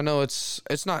action. I know it's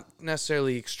not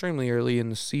necessarily extremely early in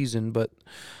the season, but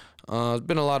there's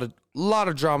been a lot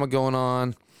of drama going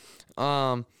on.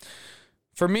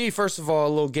 For me, first of all, a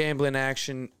little gambling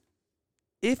action.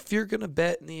 If you're gonna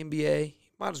bet in the NBA, you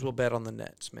might as well bet on the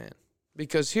Nets, man.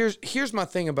 Because here's my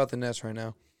thing about the Nets right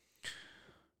now.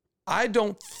 I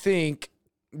don't think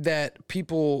that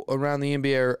people around the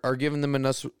NBA are giving them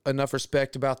enough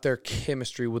respect about their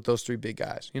chemistry with those 3 big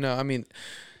guys. You know, I mean,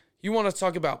 you want to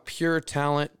talk about pure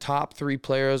talent, top 3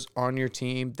 players on your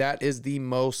team. That is the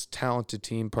most talented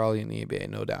team probably in the NBA,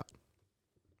 no doubt.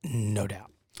 No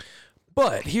doubt.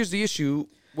 But here's the issue.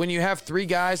 When you have 3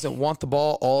 guys that want the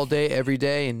ball all day, every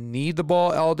day, and need the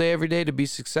ball all day, every day to be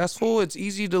successful, it's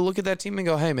easy to look at that team and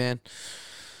go, hey, man,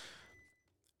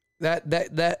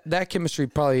 that chemistry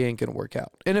probably ain't going to work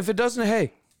out. And if it doesn't,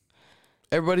 hey,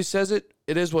 everybody says it,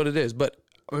 it is what it is. But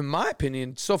in my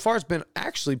opinion, so far it's been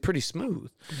actually pretty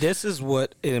smooth. This is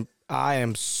what I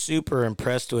am super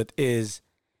impressed with is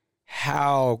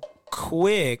how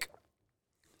quick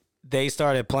they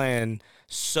started playing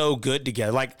so good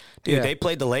together. Like, dude, Yeah. they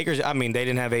played the Lakers. I mean, they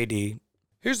didn't have AD.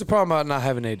 Here's the problem about not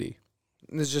having AD.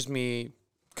 This is just me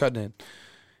cutting in.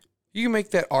 You can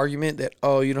make that argument that,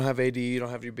 oh, you don't have AD, you don't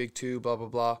have your big 2, blah, blah,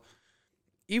 blah.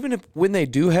 Even if when they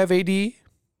do have AD,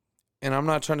 and I'm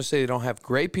not trying to say they don't have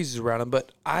great pieces around them,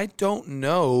 but I don't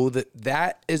know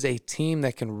that is a team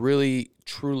that can really,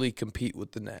 truly compete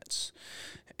with the Nets.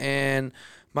 And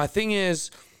my thing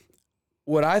is,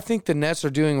 what I think the Nets are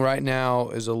doing right now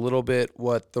is a little bit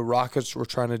what the Rockets were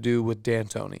trying to do with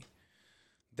D'Antoni.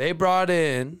 They brought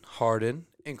in Harden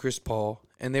and Chris Paul,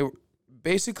 and they were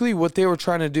basically what they were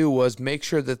trying to do was make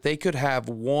sure that they could have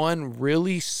one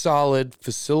really solid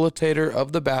facilitator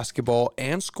of the basketball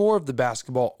and scorer of the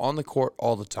basketball on the court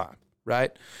all the time,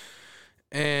 right?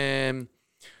 And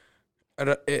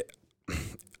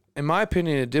in my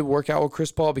opinion, it did work out with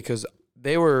Chris Paul because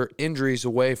they were injuries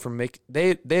away from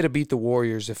they'd have beat the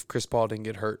Warriors if Chris Paul didn't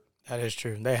get hurt. That is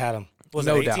true. They had him. Was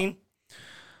No it doubt. 18?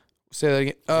 Say that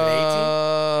again. it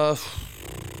 18?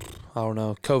 I don't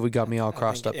know. COVID got me all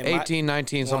crossed up. think it might- 18,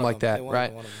 19, something like that, One of right?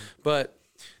 them, one of them. But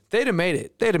they'd have made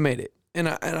it. They'd have made it. And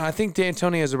I think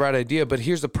D'Antoni has the right idea, but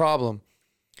here's the problem.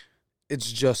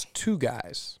 It's just 2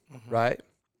 guys, right?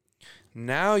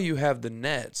 Now you have the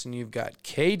Nets, and you've got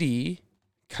KD,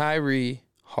 Kyrie,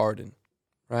 Harden,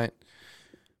 right?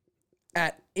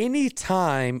 At any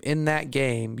time in that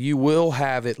game, you will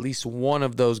have at least one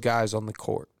of those guys on the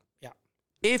court. Yeah.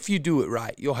 If you do it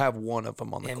right, you'll have one of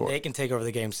them on the And court. they can take over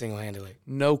the game single-handedly.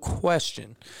 No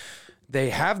question. They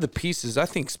have the pieces. I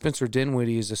think Spencer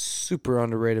Dinwiddie is a super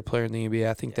underrated player in the NBA.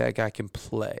 I think that guy can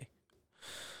play.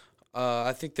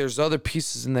 I think there's other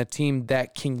pieces in that team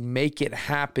that can make it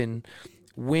happen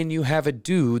when you have a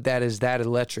dude that is that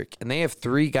electric. And they have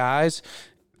 3 guys.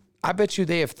 I bet you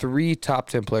they have 3 top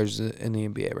 10 players in the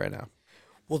NBA right now.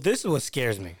 Well, this is what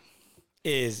scares me,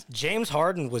 is James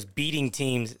Harden was beating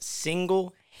teams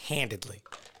single-handedly.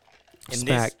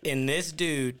 And this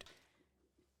dude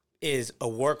is a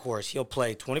workhorse. He'll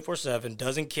play 24/7,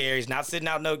 doesn't care. He's not sitting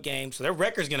out no games. So their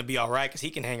record's going to be all right because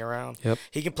he can hang around. Yep.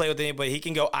 He can play with anybody. He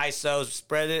can go ISO,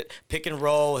 spread it, pick and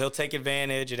roll. He'll take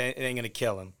advantage. It ain't going to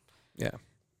kill him. Yeah.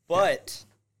 But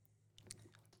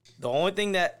the only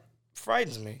thing that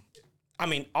frightens me, I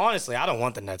mean, honestly, I don't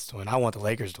want the Nets to win. I want the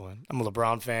Lakers to win. I'm a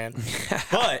LeBron fan.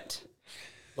 But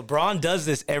LeBron does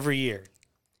this every year.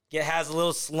 It has a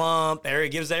little slump.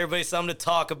 Gives everybody something to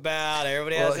talk about.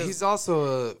 Everybody Well, has his, he's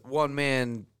also a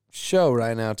one-man show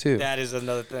right now, too. that is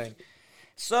another thing.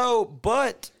 So,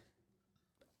 but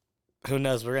who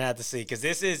knows? We're going to have to see. Because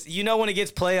this is, when it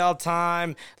gets playoff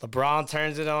time, LeBron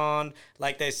turns it on.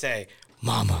 Like they say,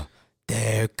 Mama,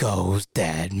 there goes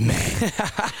that man.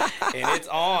 And it's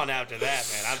on after that,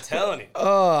 man. I'm telling you.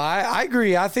 Oh, I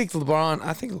agree. I think LeBron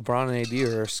and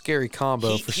AD are a scary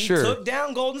combo for sure. He took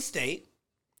down Golden State,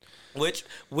 which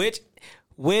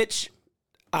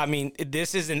I mean,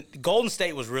 this isn't Golden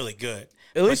State was really good.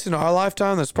 At least in our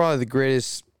lifetime, that's probably the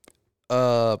greatest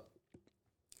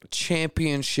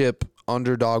championship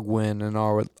underdog win in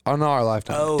our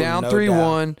lifetime. Oh, Down no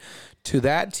 3-1 to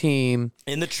that team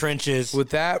In the trenches. with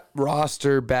that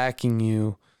roster backing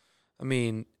you. I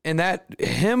mean, and that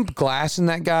him glassing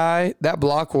that guy, that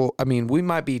block will. I mean, we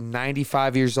might be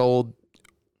 95 years old,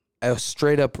 a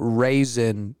straight up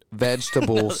raisin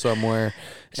vegetable somewhere,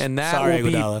 and that Sorry,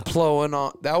 will be Iguodala. flowing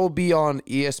on. That will be on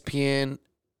ESPN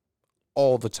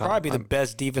all the time. Probably the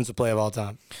best defensive play of all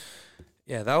time.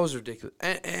 Yeah, that was ridiculous.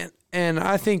 And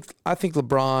I think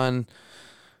LeBron,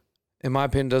 in my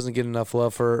opinion, doesn't get enough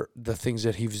love for the things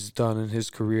that he's done in his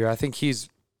career. I think he's,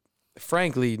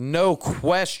 frankly, no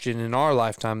question in our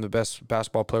lifetime, the best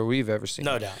basketball player we've ever seen.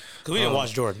 No doubt. Because we didn't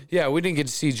watch Jordan. Yeah, we didn't get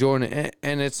to see Jordan,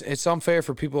 and it's unfair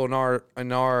for people in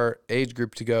our age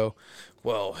group to go,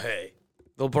 well, hey,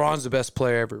 LeBron's the best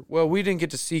player ever. Well, we didn't get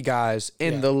to see guys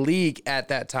in the league at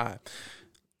that time.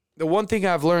 The one thing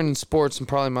I've learned in sports in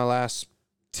probably my last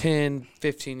 10,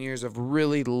 15 years of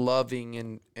really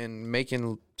loving and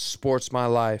making sports my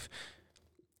life,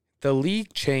 the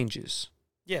league changes.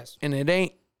 Yes. And it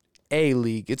ain't a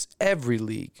league, it's every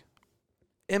league.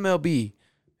 MLB.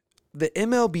 The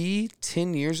MLB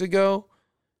 10 years ago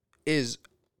is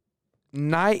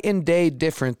night and day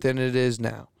different than it is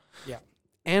now. Yeah.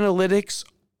 Analytics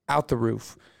out the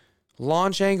roof.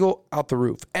 Launch angle out the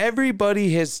roof.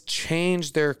 Everybody has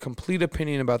changed their complete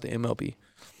opinion about the MLB.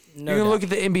 No You're going to doubt. look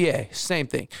at the NBA, same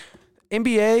thing.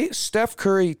 NBA, Steph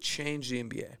Curry changed the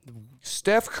NBA.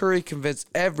 Steph Curry convinced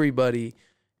everybody,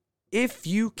 if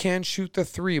you can shoot the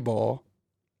 3 ball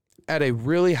at a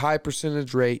really high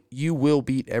percentage rate, you will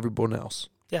beat everyone else.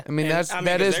 Yeah. I mean, And,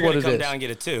 that is 'cause what they're it gonna come is. down and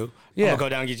get a 2. Yeah. I'm going to go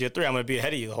down and get you a 3. I'm going to be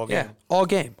ahead of you the whole game. Yeah, all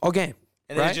game.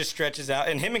 And then right? it just stretches out.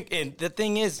 And the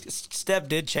thing is, Steph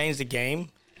did change the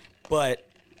game, but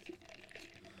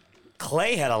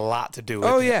Clay had a lot to do with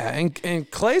it. Oh, yeah, and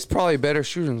Clay's probably a better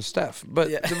shooter than Steph. But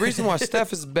Yeah. the reason why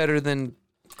Steph is better than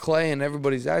Clay in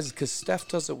everybody's eyes is because Steph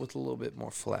does it with a little bit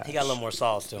more flash. He got a little more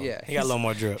sauce to him. Yeah, He got a little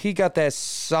more drip. He got that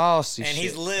saucy And shit.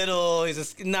 he's little.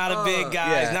 He's not a big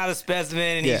guy. yeah. He's not a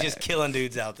specimen, and Yeah. he's just killing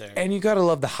dudes out there. And you got to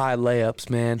love the high layups,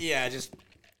 man. Yeah, just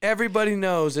Everybody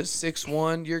knows at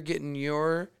 6'1", you're getting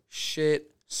your shit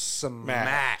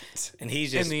smacked and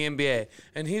he's in just the NBA.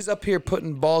 And he's up here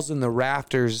putting balls in the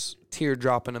rafters,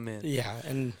 teardropping them in. yeah.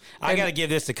 And I got to give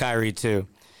this to Kyrie too.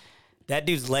 That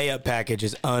dude's layup package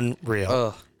is unreal.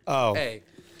 Ugh. Oh, Hey,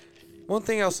 one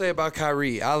thing I'll say about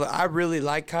Kyrie, I really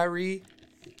like Kyrie,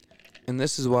 and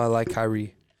this is why I like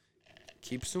Kyrie.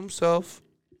 Keeps to himself.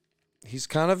 He's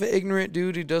kind of an ignorant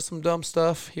dude. He does some dumb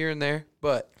stuff here and there,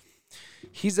 but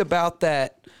he's about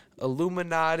that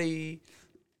Illuminati.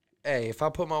 Hey, if I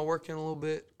put my work in a little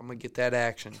bit, I'm going to get that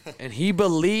action. And he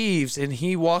believes, and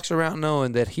he walks around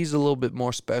knowing that he's a little bit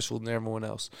more special than everyone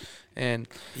else. And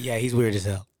yeah, he's weird as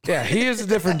hell. yeah, he is a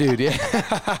different dude.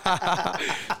 Yeah,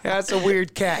 that's a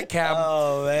weird cat, Cab.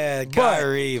 Oh man,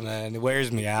 Kyrie, man, it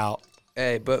wears me out.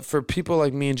 Hey, but for people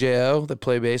like me and Jo that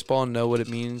play baseball and know what it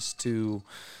means to,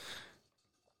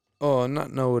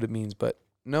 not know what it means, but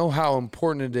know how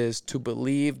important it is to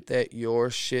believe that your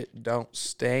shit don't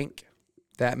stink.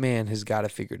 That man has got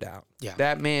it figured out. Yeah.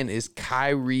 That man is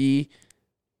Kyrie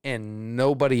and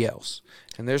nobody else.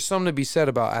 And there's something to be said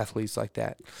about athletes like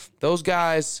that. Those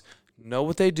guys know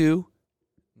what they do,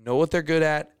 know what they're good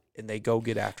at, and they go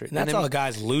get after it. And that's then, how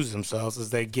guys lose themselves is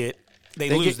they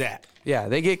lose that. Yeah,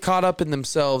 they get caught up in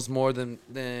themselves more than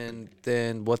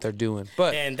what they're doing.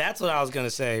 But And that's what I was going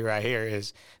to say right here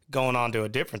is going on to a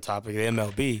different topic, the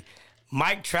MLB.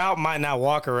 Mike Trout might not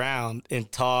walk around and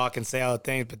talk and say all the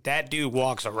things, but that dude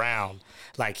walks around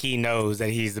like he knows that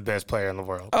he's the best player in the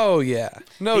world. oh yeah,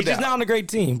 no He's doubt. just not on a great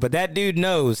team, but that dude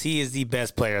knows he is the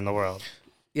best player in the world.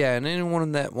 Yeah, and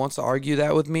anyone that wants to argue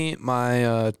that with me,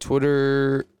 my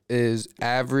Twitter is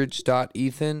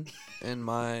average.ethan and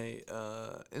my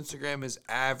Instagram is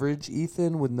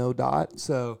averageethan with no dot.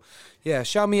 So, yeah,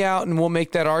 shout me out and we'll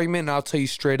make that argument, and I'll tell you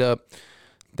straight up,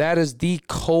 that is the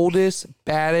coldest,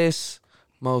 baddest,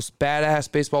 most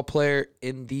badass baseball player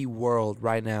in the world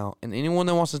right now. And anyone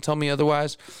that wants to tell me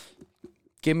otherwise,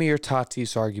 give me your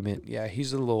Tatis argument. Yeah,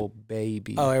 he's a little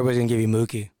baby. Oh, everybody's going to give you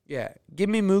Mookie. Yeah, give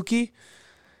me Mookie.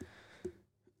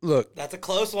 Look, That's a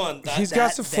close one. he's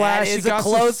got some flash. That is He got a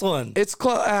close one. It's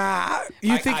close.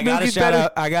 You think I gotta Mookie's better?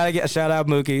 I got to shout out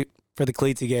Mookie for the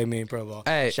cleats he gave me in Pro Bowl.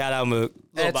 Hey. Shout out Mook.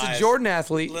 It's a Jordan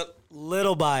athlete.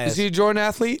 Little bias. Is he a Jordan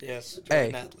athlete? Yes, Hey,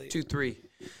 Jordan athlete.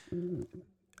 2-3.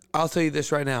 I'll tell you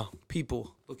this right now.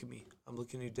 People, look at me. I'm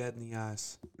looking you dead in the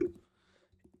eyes.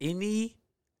 Any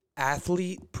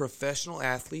athlete, professional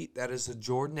athlete that is a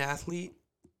Jordan athlete,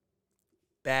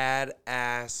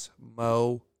 badass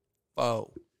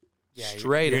mofo. Yeah,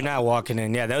 Straight You're up. not walking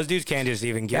in. Yeah, those dudes can't just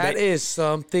even get That it. is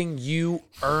something you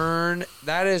earn.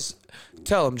 That is,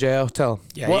 tell him, Jo. Tell him.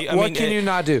 Yeah, what I mean, can you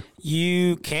not do?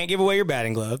 You can't give away your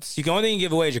batting gloves. The only thing you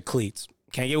give away is your cleats.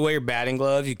 Can't give away your batting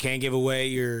gloves. You can't give away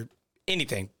your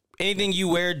anything. Anything you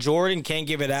wear, Jordan, can't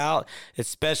give it out. It's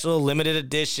special, limited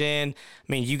edition.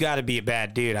 I mean, you got to be a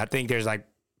bad dude. I think there's like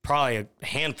probably a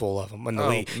handful of them in the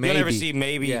league. You'll never see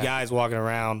Yeah. guys walking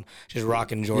around just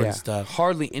rocking Jordan Yeah, stuff.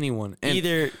 hardly anyone. And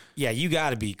You got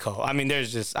to be cold. I mean, I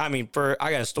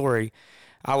got a story.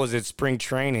 I was at spring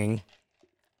training,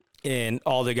 and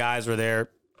all the guys were there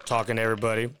talking to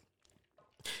everybody.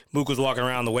 Mook was walking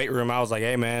around the weight room. I was like,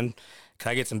 hey, man,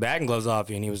 can I get some batting gloves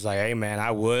off you? And he was like, hey, man, I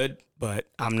would, but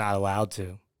I'm not allowed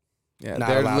to. yeah, not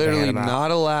they're allowed to literally hand 'em out. not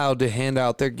allowed to hand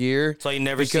out their gear. So you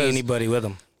never see Because- anybody with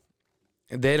them.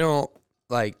 They don't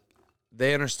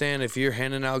they understand if you're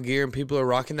handing out gear and people are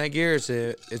rocking that gear, it's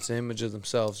an image of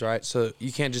themselves, right? So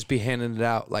you can't just be handing it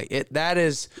out. That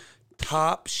is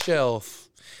top shelf.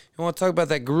 You want to talk about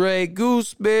that Grey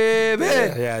Goose, baby?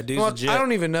 Yeah, dude's legit. I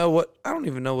don't even know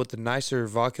what the nicer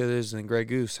vodka is than Grey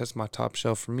Goose. That's my top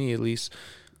shelf for me, at least.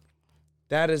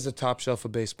 That is the top shelf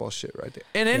of baseball shit right there.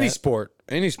 In any sport.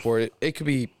 It could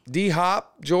be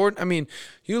D-Hop, Jordan. I mean,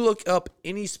 you look up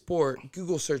any sport,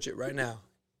 Google search it right now.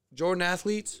 Jordan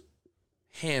athletes,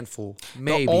 handful,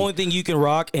 maybe. The only thing you can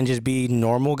rock and just be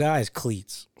normal guy is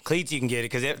cleats. Cleats you can get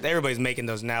it because everybody's making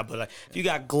those now. But like, if you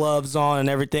got gloves on and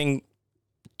everything,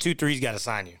 2-3's got to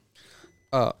sign you.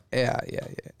 Oh, yeah.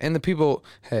 And the people,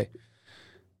 hey,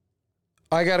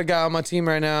 I got a guy on my team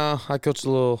right now. I coach a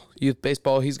little youth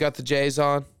baseball. He's got the J's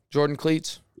on. Jordan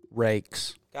cleats,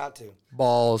 rakes, Got to.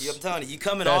 balls. I'm telling you, you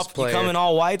coming Best off, player. you coming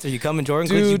all whites or you coming Jordan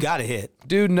cleats, you Dude. got to hit.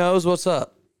 Dude knows what's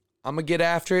up. I'm going to get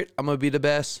after it. I'm going to be the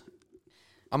best.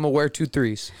 I'm going to wear 2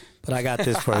 3s. But I got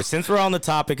this for you. Since we're on the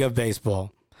topic of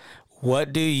baseball,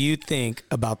 what do you think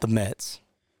about the Mets?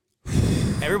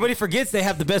 Everybody forgets they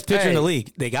have the best pitcher in the Hey.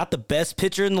 league. They got the best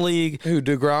pitcher in the league. Who,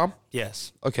 DeGrom?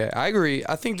 Yes. Okay, I agree.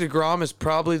 I think DeGrom is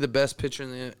probably the best pitcher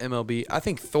in the MLB. I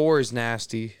think Thor is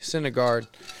nasty. Syndergaard.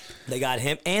 They got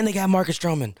him and they got Marcus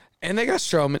Stroman. And they got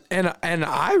Stroman. And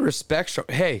I respect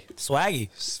Stroman. Hey, Swaggy.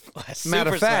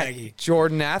 matter Super of fact, swaggy.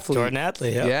 Jordan athlete. Jordan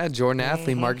athlete, yeah. Yeah, Jordan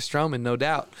athlete, Marcus Stroman, no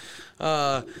doubt.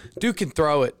 Dude can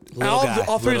throw it. Little guy,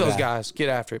 All three of little those guy. guys get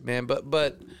after it, man.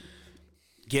 But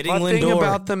Getting my thing Lindor.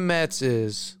 about the Mets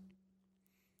is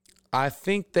I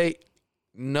think they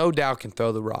no doubt can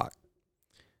throw the rock.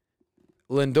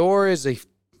 Lindor is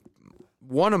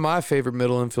one of my favorite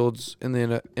middle infields in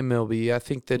the MLB. I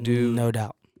think they do. No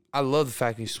doubt. I love the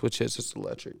fact he switch hits. It's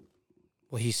electric.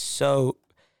 Well, he's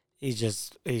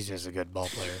just a good ball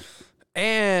player.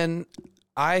 And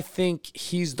I think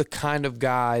he's the kind of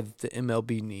guy that the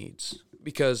MLB needs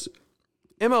because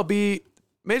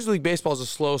Major League Baseball is a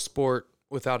slow sport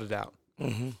without a doubt.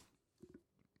 Mm-hmm.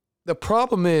 The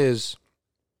problem is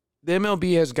the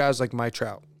MLB has guys like Mike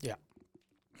Trout. Yeah.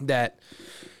 that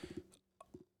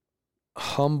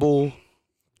humble,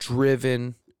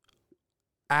 driven.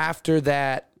 After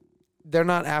that, they're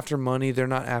not after money. They're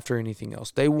not after anything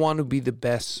else. They want to be the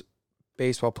best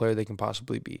baseball player they can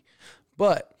possibly be.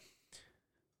 But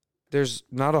there's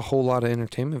not a whole lot of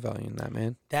entertainment value in that,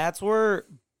 man. That's where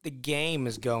the game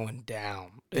is going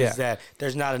down. Is that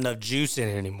there's not enough juice in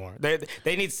it anymore.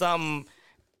 They need something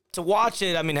to watch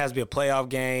it. I mean, it has to be a playoff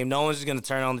game. No one's just going to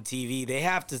turn on the TV. They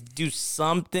have to do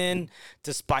something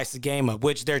to spice the game up,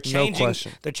 which they're changing. No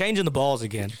question. They're changing the balls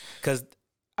again. Because,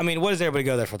 I mean, what does everybody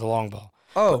go there for? The long ball.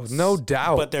 Oh, no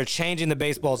doubt. But they're changing the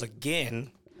baseballs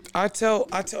again. I tell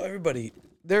everybody,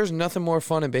 there's nothing more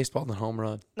fun in baseball than home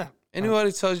run. No.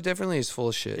 Anybody tells you differently is full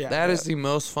of shit. Yeah, That is the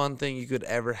most fun thing you could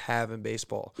ever have in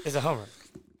baseball. It's a home run.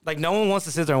 Like, no one wants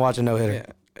to sit there and watch a no-hitter.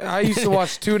 Yeah. I used to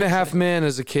watch 2.5 Men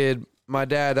as a kid. My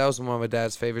dad, that was one of my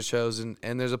dad's favorite shows. And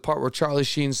there's a part where Charlie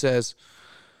Sheen says,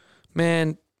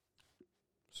 man,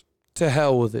 to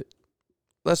hell with it.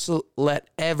 Let's let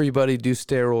everybody do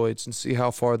steroids and see how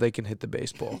far they can hit the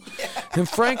baseball. Yeah. And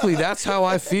frankly, that's how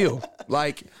I feel.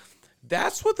 Like,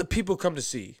 that's what the people come to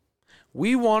see.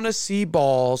 We want to see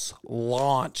balls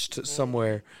launched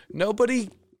somewhere.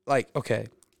 Nobody, like, okay,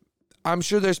 I'm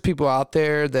sure there's people out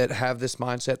there that have this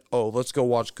mindset, oh, let's go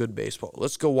watch good baseball.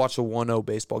 Let's go watch a 1-0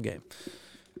 baseball game.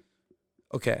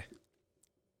 Okay.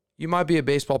 You might be a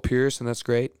baseball purist, and that's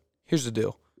great. Here's the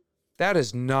deal. That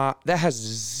has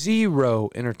zero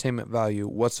entertainment value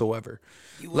whatsoever.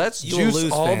 Let's juice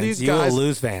all these guys. You will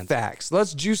lose fans. Facts.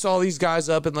 Let's juice all these guys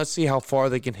up and let's see how far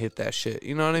they can hit that shit.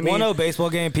 You know what I mean? 1-0 baseball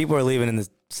game, people are leaving in the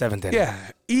 7th inning. Yeah,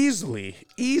 easily.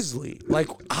 Like,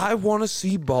 I want to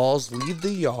see balls leave the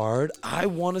yard. I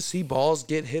want to see balls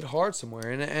get hit hard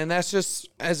somewhere. And that's just,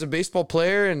 as a baseball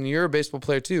player, and you're a baseball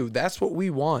player too, that's what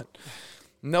we want.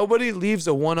 Nobody leaves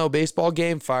a 1-0 baseball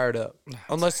game fired up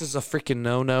unless it's a freaking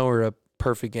no-no or a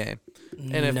perfect game.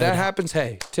 And if that happens,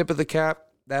 hey, tip of the cap,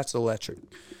 that's electric.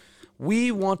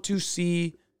 We want to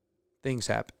see things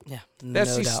happen. Yeah,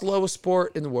 that's the slowest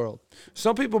sport in the world.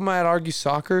 Some people might argue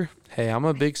soccer. Hey, I'm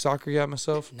a big soccer guy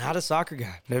myself. Not a soccer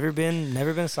guy. Never been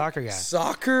a soccer guy.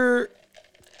 Soccer,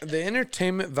 the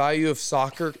entertainment value of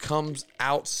soccer comes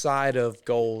outside of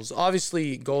goals.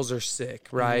 Obviously, goals are sick,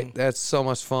 right? Mm-hmm. That's so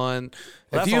much fun.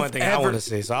 Well, that's the only thing I want to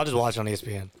see, so I'll just watch on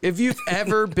ESPN. If you've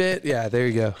ever been, yeah, there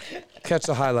you go. Catch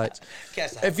the highlights.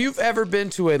 If you've ever been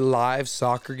to a live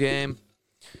soccer game,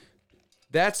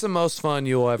 that's the most fun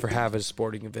you'll ever have at a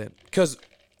sporting event. Because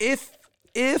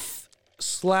if/when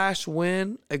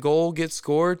a goal gets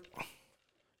scored,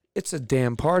 it's a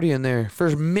damn party in there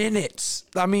for minutes.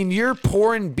 I mean, you're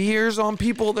pouring beers on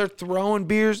people. They're throwing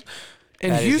beers.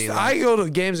 And Houston, I go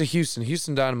to games of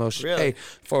Houston Dynamo. Really? Hey,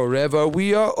 forever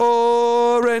we are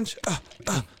orange.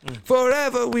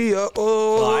 Forever we are orange.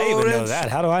 Well, I even know that.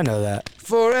 How do I know that?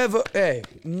 Forever. Hey,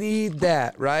 need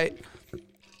that, right?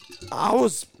 I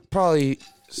was probably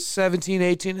 17,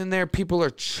 18 in there. People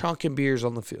are chunking beers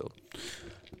on the field.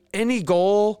 Any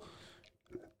goal,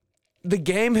 the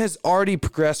game has already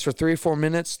progressed for 3 or 4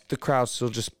 minutes. The crowd's still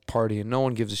just partying. No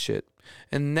one gives a shit.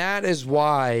 And that is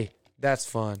why that's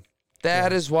fun.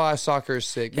 That is why soccer is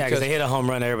sick. Yeah, because they hit a home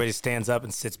run, everybody stands up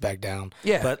and sits back down.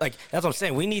 Yeah. But, like, that's what I'm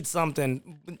saying. We need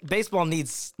something. Baseball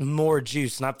needs more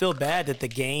juice, and I feel bad that the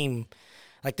game,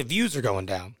 like, the views are going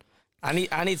down. I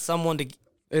need someone to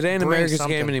It ain't America's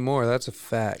game anymore. That's a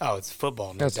fact. Oh, it's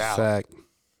football, no That's doubt. a fact.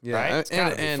 Yeah. Right? It's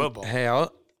gotta be football. Hey,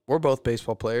 we're both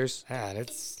baseball players. Yeah,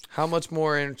 it's How much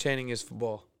more entertaining is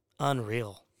football?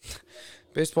 unreal.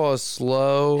 Baseball is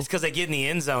slow. It's because they get in the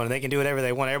end zone and they can do whatever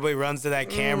they want. Everybody runs to that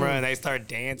camera and they start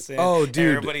dancing. Oh,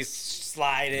 dude. Everybody's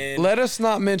sliding. Let us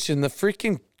not mention the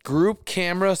freaking group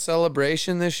camera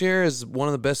celebration this year is one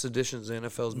of the best additions the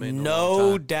NFL's made in a long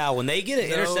No time. doubt. When they get an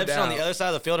interception on the doubt. other side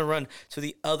of the field and run to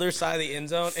the other side of the end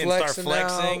zone and Flexing start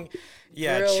flexing. out,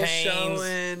 Yeah, grill chains.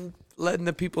 showing, letting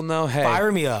the people know, hey,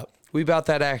 Fire me up. we about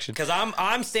that action. Because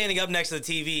I'm standing up next to the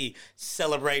TV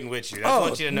celebrating with you. I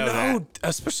want you to know that.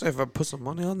 Especially if I put some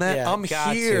money on that. Yeah, I'm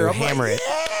got here. to. I'm Hammer like, it.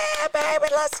 yeah,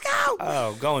 baby, let's go.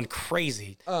 Oh, going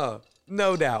crazy. Oh,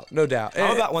 no doubt. No doubt.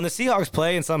 I'm about when the Seahawks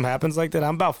play and something happens like that,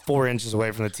 I'm about 4 inches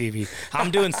away from the TV.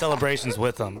 I'm doing celebrations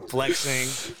with them, flexing,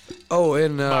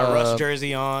 and my Russ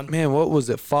jersey on. man, what was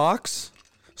it? Fox?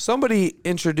 Somebody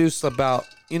introduced about,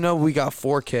 we got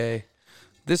 4K.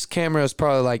 This camera is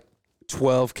probably like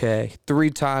 12K, 3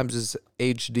 times as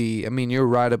HD. I mean, you're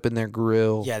right up in their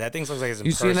grill. Yeah, that thing looks like it's in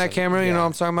You seen that person. camera? You Yeah. know what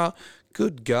I'm talking about?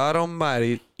 Good God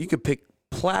Almighty! You could pick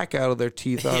plaque out of their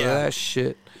teeth out of Yeah. that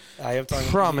shit. I am talking.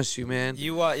 Promise you, man.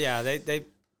 Yeah,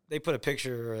 they put a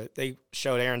picture. They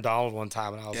showed Aaron Donald one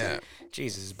time, and I was like,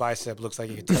 Jesus, his bicep looks like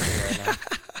he could touch it right now.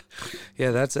 Yeah,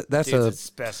 that's Dude's a a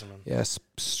specimen.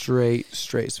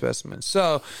 straight specimen.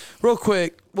 So, real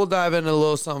quick, we'll dive into a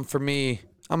little something for me.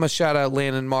 I'm gonna shout out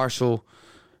Landon Marshall.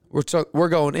 We're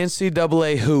going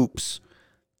NCAA hoops.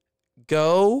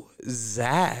 Go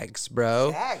Zags,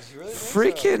 bro. Zags, you really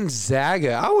Freaking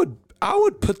Zaga. I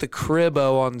would put the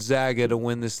cribbo on Zaga to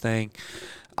win this thing.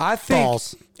 I think.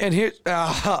 False. And here,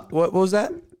 what was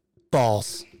that?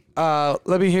 False.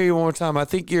 Let me hear you one more time. I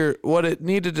think what it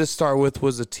needed to start with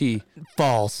was a T.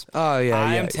 False. Oh yeah,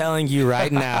 I yeah. am telling you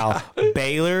right now,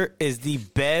 Baylor is the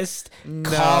best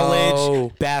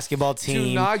college basketball team.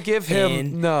 Do not give him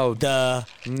in no the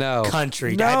no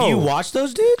country. No. Have you watched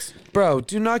those dudes? Bro,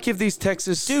 do not give these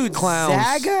Texas clowns.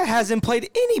 Zaga hasn't played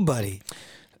anybody.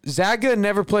 Zaga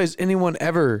never plays anyone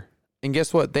ever, and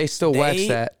guess what? They still wax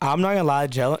that. I'm not gonna lie,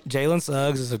 Jalen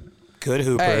Suggs is a good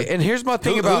hooper. Hey, and here's my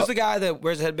thing about who's the guy that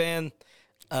wears a headband?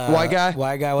 White guy.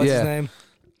 White guy. What's Yeah. his name?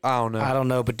 I don't know. I don't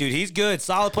know, but dude, he's good,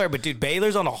 solid player. But dude,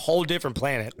 Baylor's on a whole different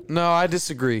planet. No, I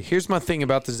disagree. Here's my thing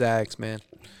about the Zags, man.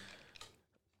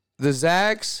 The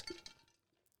Zags.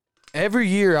 Every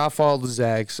year I follow the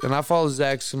Zags, and I follow the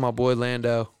Zags to my boy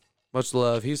Lando. Much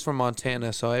love. He's from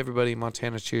Montana, so everybody in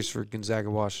Montana cheers for Gonzaga,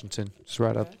 Washington. It's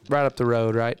right up the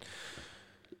road, right?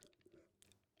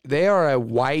 They are a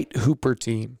white hooper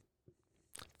team.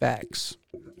 Facts.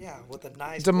 Yeah, with a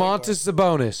nice DeMontis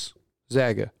Sabonis,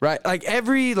 Zaga, right? Like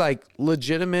every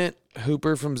legitimate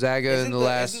hooper from Zaga in the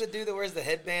last. Isn't the dude that wears the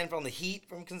headband from the Heat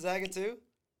from Gonzaga too?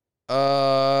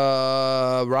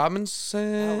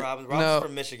 Robinson. Robinson's No,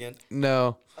 from Michigan.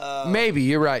 no. Maybe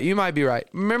you're right. You might be right.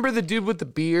 Remember the dude with the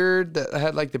beard that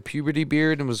had the puberty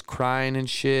beard and was crying and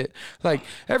shit. Like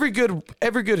every good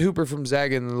hooper from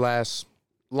Zaga in the last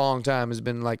long time has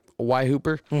been a white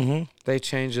hooper. Mm-hmm. They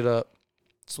changed it up.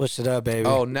 Switched it up, baby.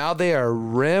 Oh, now they are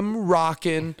rim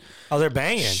rocking. Oh, they're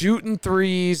banging. Shooting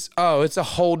threes. Oh, it's a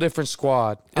whole different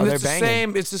squad. And they're it's the banging.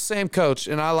 same. It's the same coach,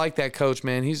 and I like that coach,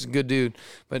 man. He's a good dude.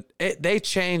 But they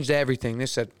changed everything. They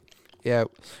said, "Yeah,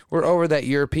 we're over that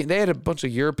European." They had a bunch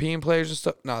of European players and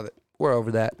stuff. No, we're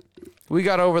over that. We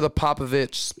got over the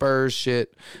Popovich Spurs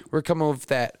shit. We're coming with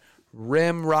that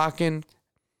rim rocking.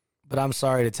 But I'm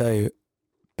sorry to tell you,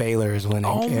 Baylor is winning.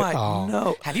 Oh my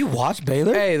no! Have you watched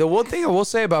Baylor? Hey, the one thing I will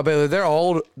say about Baylor, they're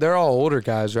all older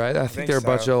guys, right? I think think they're a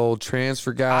bunch so. of old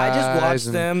transfer guys. I just watched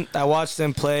and- them. I watched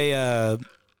them play UT.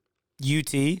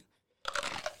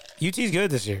 UT's good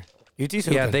this year. UT's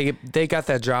hooping. Yeah, they got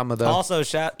that drama though. Also,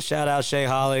 shout out Shay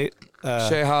Holly.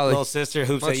 Shay Holly. Little sister,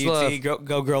 hoops Much at UT. love.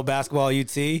 Go girl basketball at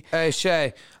UT. Hey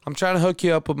Shay, I'm trying to hook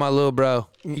you up with my little bro.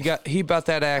 He about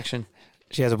that action.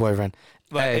 She has a boyfriend.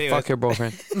 But Hey, anyways, fuck your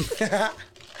boyfriend.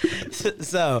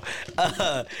 So,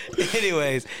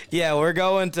 anyways, yeah, we're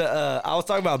going to. I was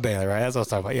talking about Baylor, right? That's what I was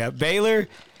talking about. Yeah, Baylor,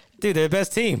 dude, they're the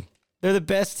best team. They're the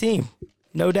best team,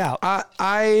 no doubt.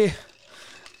 I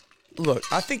look.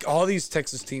 I think all these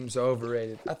Texas teams are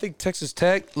overrated. I think Texas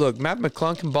Tech. Look, Matt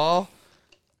McClung ball.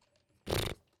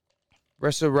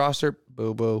 Rest of the roster,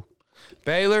 boo boo.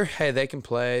 Baylor, hey, they can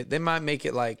play. They might make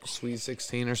it Sweet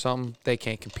 16 or something. They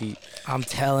can't compete. I'm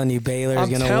telling you, Baylor's I'm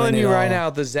gonna telling win you it right all. now,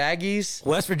 the Zaggies,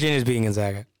 West Virginia's beating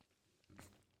Gonzaga.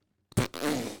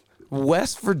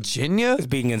 West Virginia, It's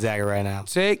beating Gonzaga right now.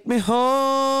 take me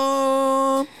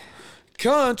home,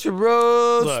 country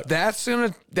roads. Look. That's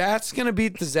gonna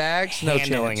beat the Zags. No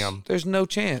Handling chance. 'em. There's no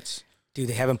chance. Dude,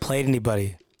 they haven't played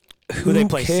anybody. Who they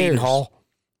play? cares? Seton Hall.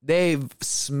 They've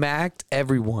smacked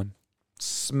everyone.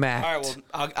 Smacked. All right,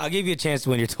 well, I'll give you a chance to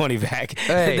win your 20 back.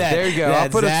 Hey, there you go. I'll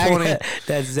put a 20.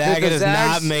 That Zaga The does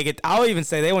Zags- not make it. I'll even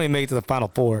say they won't even make it to the Final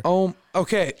Four.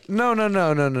 Okay.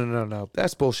 No.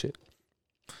 That's bullshit.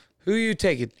 Who you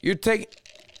taking? You're taking.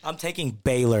 I'm taking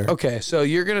Baylor. Okay, so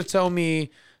you're gonna tell me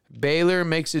Baylor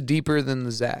makes it deeper than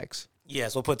the Zags.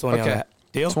 Yes, we'll put 20 on Okay. that.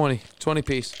 Deal? 20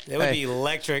 piece. It would Hey, be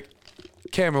electric,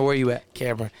 camera, where you at?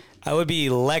 Cameron. I would be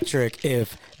electric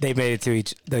if they made it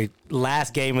to the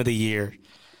last game of the year.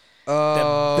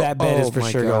 That bet is for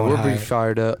my sure God, going we're higher. pretty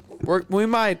fired up. We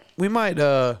might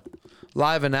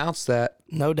live announce that.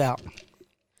 No doubt.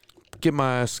 Get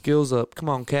my skills up. Come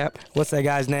on, Cap. What's that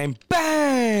guy's name?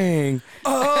 Bang!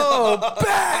 Oh,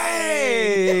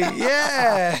 bang!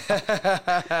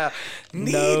 Yeah.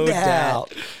 No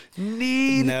doubt.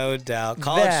 Need No doubt.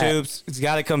 College that. hoops, it's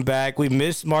got to come back. We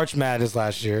missed March Madness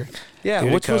last year. Yeah, due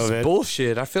to which was COVID.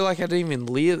 bullshit. I feel like I didn't even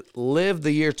live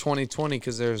the year 2020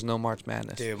 because there was no March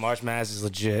Madness. Dude, March Madness is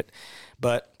legit.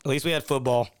 But at least we had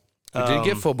football. We did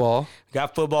get football.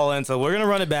 Got football in, so we're going to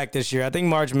run it back this year. I think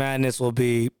March Madness will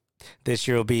be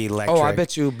electric. Oh, I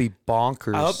bet you it'll be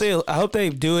bonkers. I hope they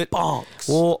do it. Bonks.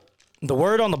 Well, the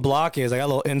word on the block is, I got a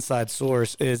little inside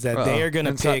source, is that they are going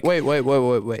to pick. Wait.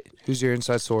 Who's your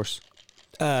inside source?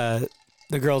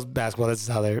 the girls basketball. This is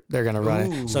how they're gonna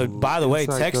run it. So by the way,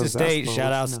 Inside Texas girls State, basketball,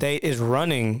 shout what out you know? State, is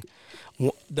running.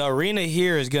 The arena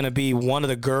here is gonna be one of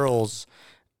the girls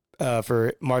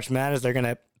for March Madness. They're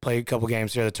gonna play a couple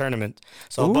games here, the tournament.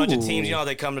 So a bunch of teams, you know,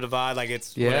 they come to divide like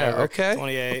it's whatever, Okay.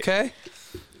 28. Okay.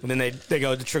 And then they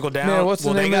go to trickle down. Man, what's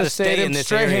the they name of gotta the stay stadium? in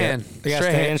this area. Strahan. They got to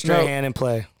stay in Strahan and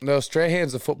play. No,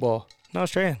 Strahan's the football. No,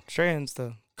 Strahan's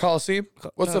the Coliseum.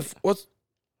 What's no. the what's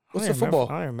I the don't football?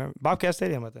 remember. I don't remember. Bobcat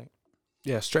Stadium, I think.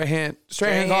 Yeah, Strahan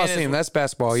Strahan Coliseum. is- That's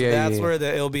basketball. So yeah, that's yeah. where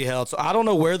it'll be held. So I don't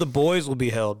know where the boys will be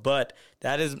held, but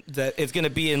it's going to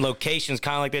be in locations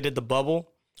kind of like they did the bubble.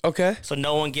 Okay. So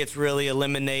no one gets really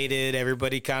eliminated.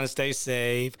 Everybody kind of stays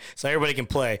safe, so everybody can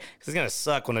play. 'Cause it's going to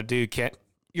suck when a dude can't.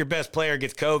 Your best player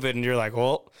gets COVID, and you're like,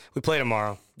 "Well, we play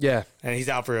tomorrow," Yeah. and he's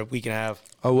out for a week and a half.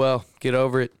 Oh well. Get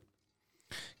over it.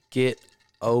 Get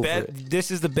over it.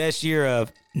 This is the best year of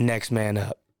next man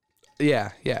up,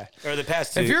 Yeah. Yeah. or the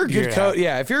past two. If you're a good coach,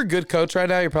 yeah. If you're a good coach right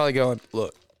now, you're probably going,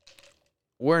 look,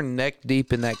 we're neck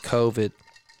deep in that COVID,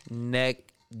 neck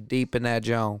deep in that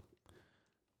Joan.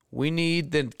 We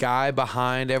need the guy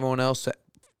behind everyone else to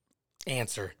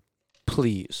answer.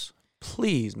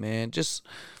 please, man, just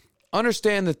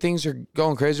understand that things are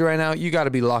going crazy right now. You got to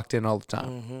be locked in all the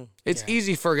time. It's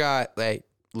easy for a guy, like,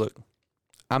 look,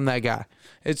 I'm that guy.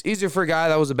 It's easier for a guy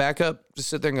that was a backup to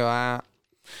sit there and go,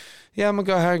 yeah, I'm gonna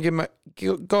go ahead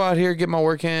and go out here, get my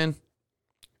work in, and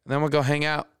then I'm gonna go hang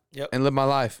out and live my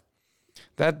life.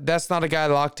 That's not a guy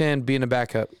locked in being a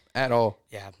backup at all,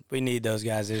 Yeah, we need those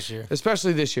guys this year.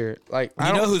 especially this year. Like,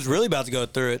 You know who's really about to go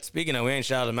through it? Speaking of, we ain't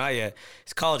shouted them out yet.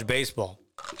 It's college baseball.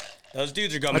 Those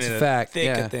dudes are going That's in a the fact, thick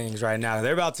yeah. of things right now.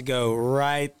 They're about to go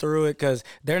right through it because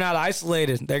they're not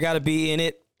isolated. They got to be in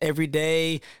it every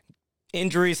day.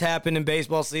 Injuries happen in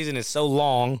baseball season. It's so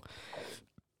long.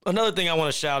 Another thing I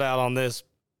want to shout out on this.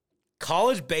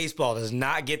 College baseball does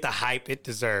not get the hype it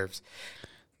deserves.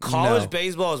 College No.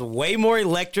 baseball is way more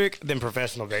electric than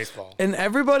professional baseball. And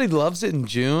everybody loves it in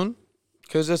June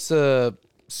because it's the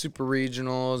super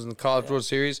regionals and the College World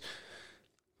Series.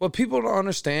 What people don't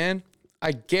understand,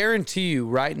 I guarantee you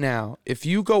right now, if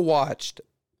you go watch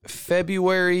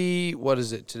February, what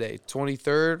is it today?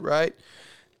 23rd, right?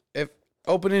 If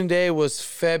opening day was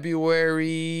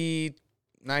February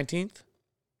 19th,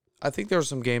 I think there were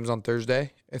some games on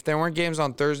Thursday. If there weren't games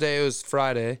on Thursday, it was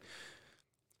Friday.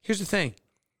 Here's the thing.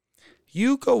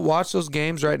 You go watch those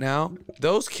games right now,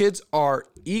 those kids are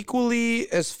equally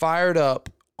as fired up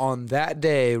on that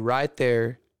day right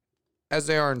there as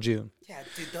they are in June. Yeah,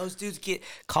 dude, those dudes get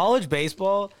college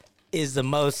baseball is the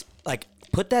most like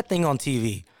put that thing on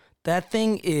TV. That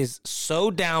thing is so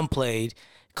downplayed.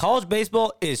 College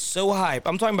baseball is so hype.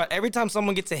 I'm talking about every time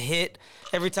someone gets a hit,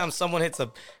 every time someone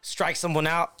strikes someone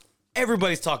out,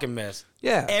 everybody's talking mess.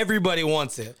 Yeah. Everybody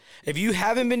wants it. If you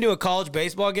haven't been to a college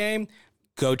baseball game,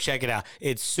 go check it out.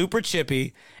 It's super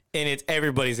chippy and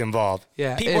everybody's involved.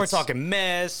 Yeah, People are it's- talking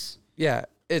mess. Yeah,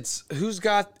 it's who's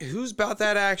about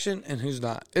that action and who's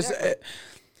not. It's You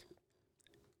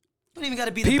don't even got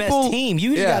to be the People- best team.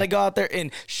 You just yeah. got to go out there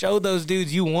and show those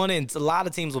dudes you won it. And a lot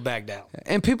of teams will back down.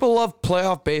 and people love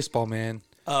playoff baseball, man.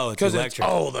 Oh, it's Because electric.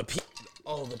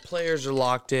 the players are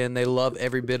locked in. They love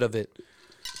every bit of it.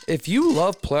 If you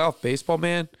love playoff baseball,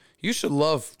 man, you should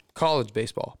love college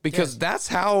baseball because that's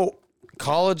how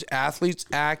college athletes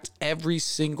act every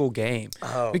single game.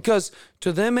 Oh. Because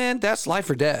to them, man, that's life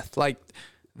or death. Like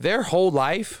their whole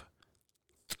life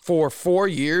for 4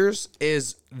 years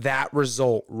is that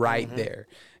result right there.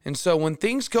 And so when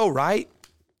things go right,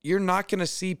 you're not going to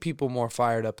see people more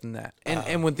fired up than that.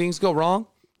 And when things go wrong,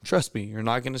 trust me, you're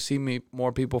not going to see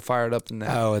more people fired up than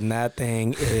that. Oh, and that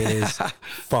thing is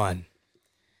fun.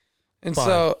 And fun.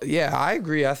 so, yeah, I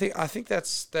agree. I think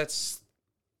that's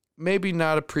maybe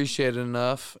not appreciated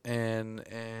enough,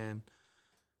 and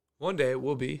one day it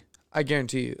will be. I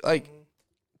guarantee you. Like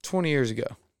 20 years ago,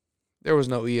 there was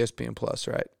no ESPN Plus,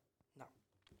 right? No.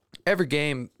 Every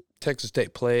game Texas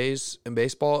State plays in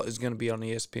baseball is going to be on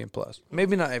ESPN Plus.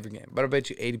 Maybe not every game, but I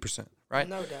bet you 80%, right?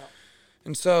 No doubt.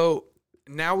 And so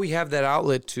now we have that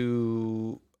outlet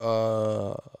to,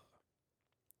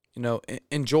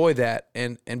 enjoy that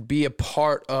and be a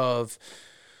part of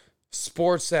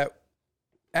sports that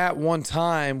at one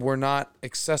time were not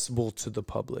accessible to the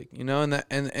public,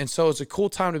 and so it's a cool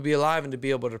time to be alive and to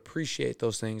be able to appreciate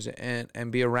those things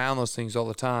and be around those things all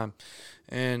the time.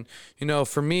 And,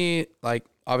 for me, like,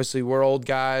 obviously we're old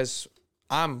guys.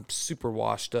 I'm super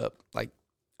washed up. Like,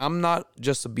 I'm not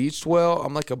just a beached whale.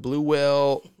 I'm like a blue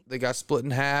whale that got split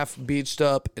in half, beached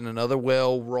up, and another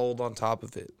whale rolled on top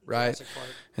of it, right?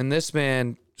 And this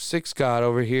man Six God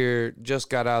over here just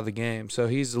got out of the game, so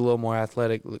he's a little more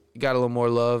athletic, got a little more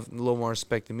love, a little more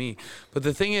respect than me. But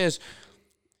the thing is,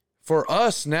 for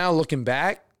us now looking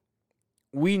back,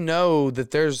 we know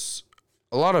that there's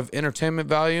a lot of entertainment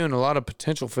value and a lot of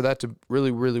potential for that to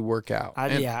really, really work out.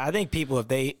 I think people, if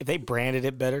they branded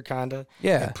it better, kind of,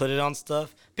 Yeah. and put it on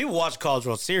stuff, people watch College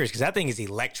World Series because that thing is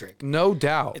electric. No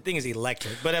doubt. That thing is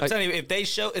electric. But I'm telling you, if they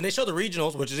show the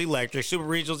regionals, which is electric, Super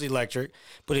Regionals electric,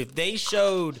 but if they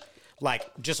showed like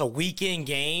just a weekend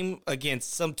game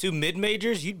against some two mid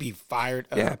majors, you'd be fired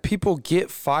up. Yeah, people get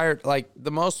fired. Like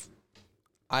the most,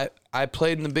 I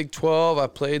played in the Big 12. I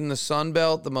played in the Sun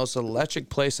Belt. The most electric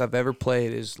place I've ever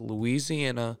played is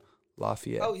Louisiana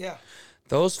Lafayette. Oh yeah.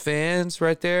 Those fans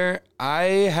right there, I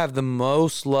have the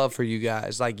most love for you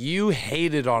guys. Like, you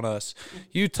hated on us.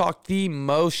 You talked the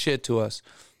most shit to us.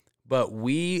 But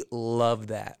we love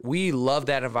that. We love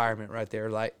that environment right there.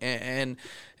 Like, and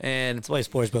That's the way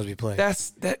sports supposed to be played.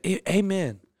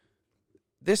 amen.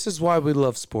 This is why we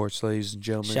love sports, ladies and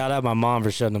gentlemen. Shout out my mom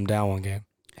for shutting them down one game.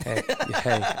 Hey.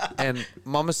 And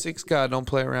Mama Six God, don't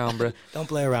play around, bro. Don't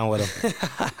play around with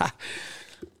them.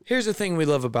 Here's the thing we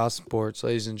love about sports,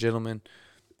 ladies and gentlemen.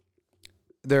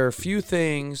 There are a few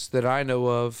things that I know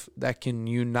of that can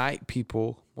unite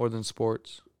people more than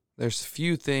sports. There's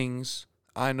few things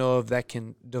I know of that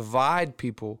can divide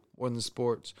people more than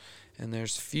sports. And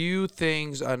there's few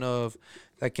things I know of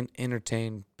that can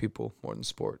entertain people more than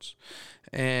sports.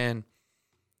 And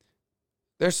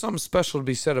there's something special to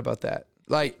be said about that.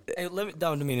 Like, Hey,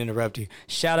 don't mean to interrupt you.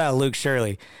 Shout out Luke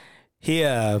Shirley. He,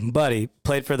 buddy,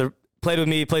 played with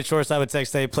me, played shortstop at Texas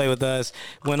State, played with us,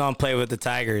 went on play with the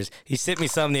Tigers. He sent me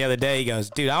something the other day. He goes,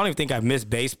 dude, I don't even think I miss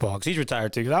baseball, because he's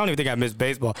retired too. I don't even think I miss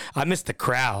baseball. I miss the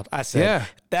crowd. I said, Yeah.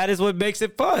 that is what makes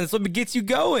it fun. That's what gets you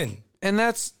going. and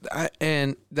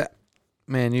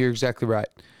man, you're exactly right.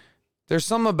 There's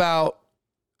something about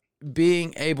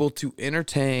being able to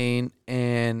entertain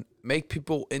and make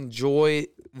people enjoy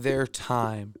their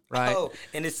time, right? Oh,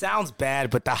 and it sounds bad,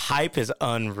 but the hype is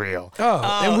unreal.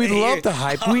 And we love the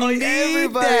hype. We need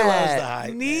everybody that. loves the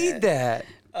hype. Need man. that.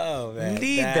 Oh man,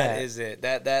 Need that. That is it.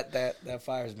 That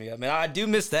fires me up. Man, I do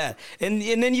miss that. And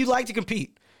then you like to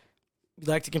compete. You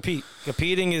like to compete.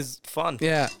 Competing is fun.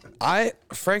 Yeah,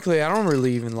 frankly, I don't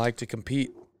really even like to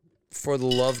compete for the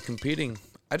love of competing.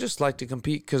 I just like to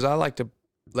compete because I like to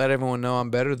let everyone know I'm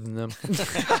better than them.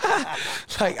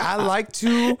 Like, I like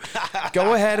to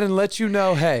go ahead and let you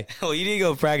know, hey, Well, you need to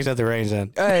go practice at the range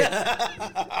then. hey,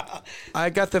 I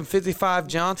got them 55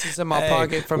 Johnsons in my Hey,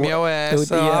 pocket from your ass.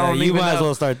 So I yeah, don't you even might as know.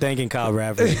 well start thanking Kyle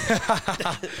Bradford.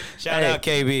 Shout out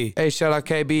KB. Hey, shout out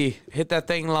KB. Hit that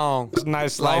thing long.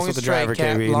 Nice Long slice and with the straight, driver,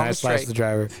 Cap. KB. Long and Nice slice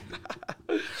straight. with the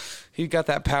driver. He got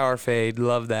that power fade.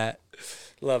 Love that.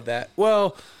 Love that.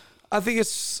 Well, I think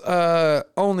it's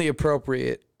only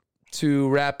appropriate to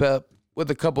wrap up with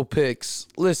a couple picks.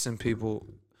 Listen, people,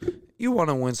 you want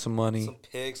to win some money. Some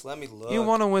picks. Let me look. You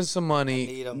want to win some I money.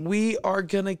 need 'em. We are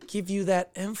going to give you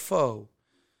that info.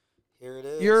 Here it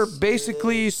is. You're Here it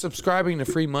basically is. subscribing to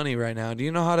free money right now. Do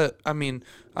you know how to? I mean,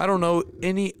 I don't know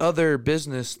any other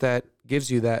business that gives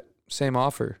you that same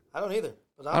offer. I don't either.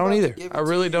 But I'm I don't about to either. give it I to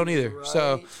really you don't either. right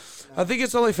So now. I think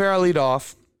it's only fair I lead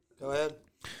off. Go ahead.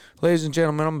 Ladies and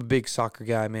gentlemen, I'm a big soccer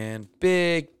guy, man.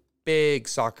 Big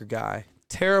soccer guy.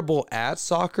 Terrible at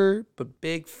soccer, but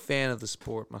big fan of the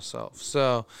sport myself.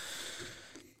 So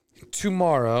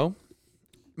tomorrow,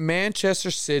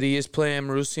 Manchester City is playing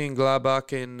Borussia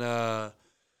Gladbach in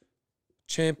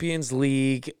Champions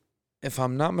League. If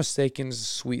I'm not mistaken, it's a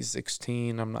Sweet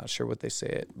 16. I'm not sure what they say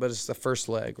it, but it's the first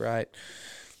leg, right?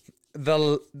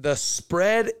 The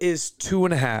spread is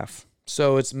 2.5.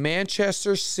 So it's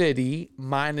Manchester City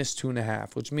minus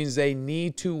 2.5, which means they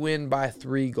need to win by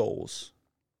 3 goals.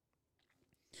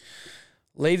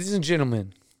 Ladies and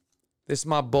gentlemen, this is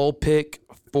my bold pick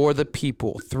for the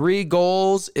people. 3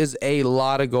 goals is a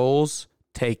lot of goals.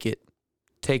 Take it.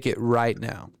 Take it right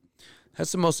now.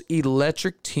 That's the most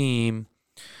electric team,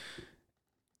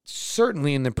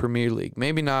 certainly in the Premier League.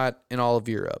 Maybe not in all of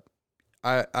Europe.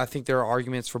 I think there are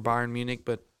arguments for Bayern Munich,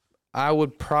 but I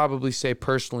would probably say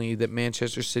personally that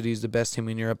Manchester City is the best team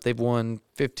in Europe. They've won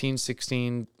 15,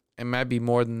 16, and might be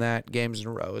more than that games in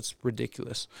a row. It's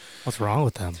ridiculous. What's wrong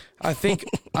with them? I think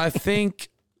Borussia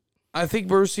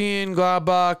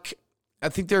Gladbach, I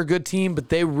think they're a good team, but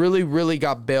they really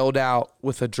got bailed out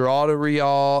with a draw to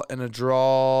Real and a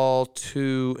draw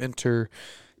to Inter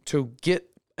to get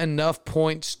enough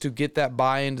points to get that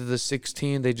bye into the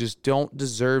 16. They just don't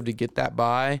deserve to get that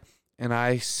bye. and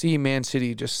I see Man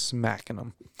City just smacking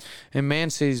them. And Man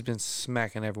City's been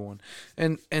smacking everyone.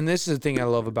 And this is the thing I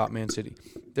love about Man City.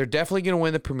 They're definitely going to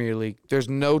win the Premier League. There's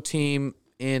no team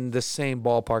in the same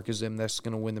ballpark as them that's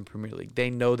going to win the Premier League. They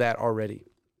know that already.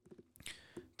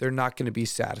 They're not going to be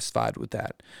satisfied with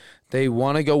that. They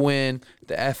want to go win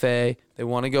the FA, they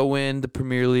want to go win the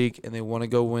Premier League, and they want to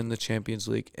go win the Champions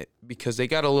League because they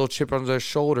got a little chip on their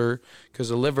shoulder because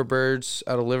the Liverbirds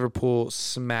out of Liverpool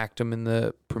smacked them in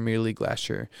the Premier League last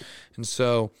year. And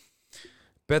so,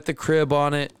 bet the crib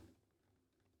on it.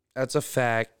 That's a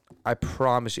fact. I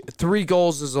promise you. 3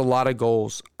 goals is a lot of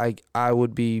goals. I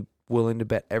would be willing to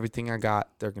bet everything I got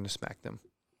they're going to smack them.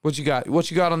 What you got? What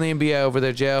you got on the NBA over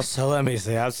there, Joe? So let me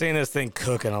see. I've seen this thing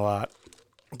cooking a lot.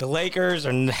 The Lakers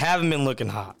haven't been looking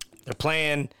hot. They're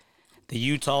playing the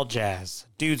Utah Jazz.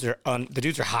 The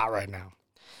dudes are hot right now.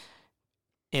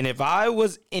 And if I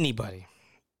was anybody,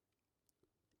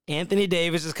 Anthony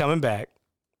Davis is coming back.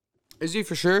 Is he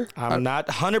for sure? I'm not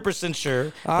 100%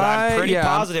 sure, but I'm pretty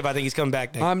positive I think he's coming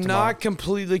back I'm tomorrow. not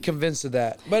completely convinced of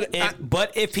that. But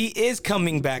But if he is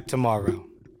coming back tomorrow,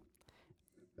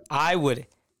 I would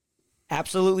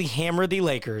absolutely hammer the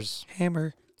Lakers.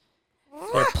 Hammer.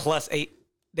 They're +8.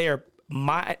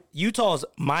 Utah's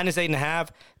 -8.5.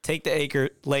 Take the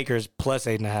Lakers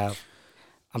 +8.5.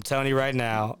 I'm telling you right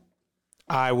now,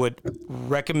 I would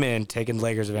recommend taking the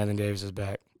Lakers if Anthony Davis is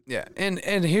back. Yeah, and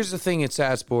here's the thing in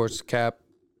sad sports, Cap.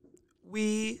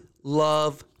 We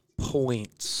love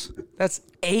points. That's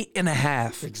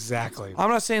 8.5. Exactly. I'm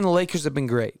not saying the Lakers have been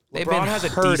great. They've been has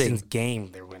hurting. a decent game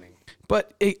they're winning.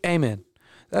 But, amen.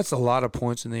 That's a lot of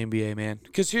points in the NBA, man.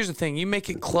 Because here's the thing. You make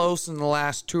it close in the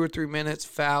last 2 or 3 minutes,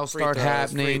 fouls start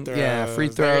happening. Free throws.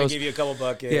 throws. They're going to give you a couple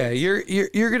buckets. Yeah,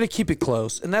 you're going to keep it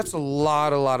close. And that's a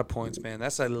lot of points, man.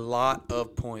 That's a lot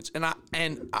of points. And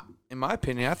in my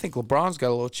opinion, I think LeBron's got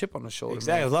a little chip on his shoulder.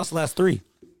 Exactly. Man. Lost the last 3.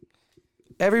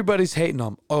 Everybody's hating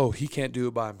on him. Oh, he can't do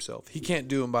it by himself. He can't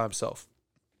do it by himself.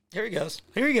 Here he goes.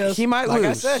 He might lose. Like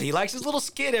I said, he likes his little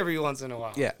skid every once in a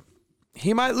while. Yeah.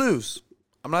 He might lose.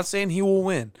 I'm not saying he will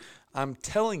win. I'm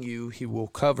telling you he will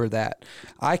cover that.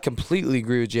 I completely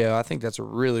agree with Joe. I think that's a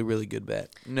really, really good bet.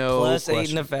 No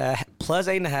question.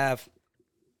 +8.5.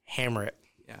 Hammer it.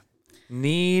 Yeah.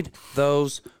 Need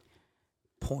those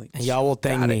points. And y'all will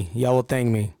thank me. Y'all will thank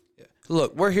me. Yeah.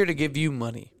 Look, we're here to give you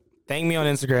money. Thank me on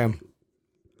Instagram.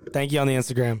 Thank you on the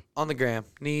Instagram. On the gram.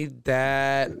 Need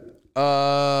that.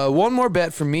 One more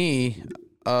bet for me.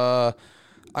 I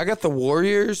got the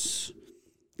Warriors.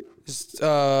 It's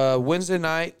Wednesday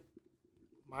night.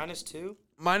 -2?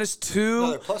 -2. No,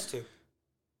 they're +2.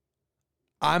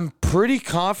 I'm pretty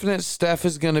confident Steph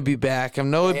is going to be back. I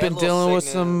know he's been dealing with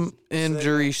some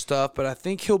injury stuff, but I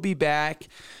think he'll be back.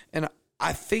 And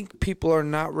I think people are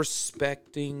not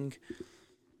respecting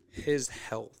his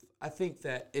health. I think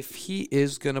that if he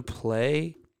is going to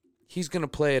play, he's going to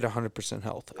play at 100%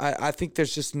 health. I think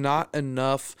there's just not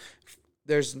enough.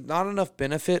 There's not enough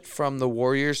benefit from the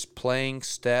Warriors playing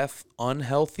Steph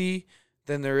unhealthy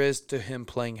than there is to him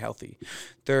playing healthy.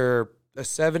 They're a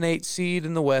 7-8 seed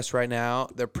in the West right now.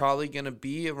 They're probably going to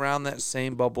be around that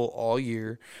same bubble all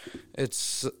year.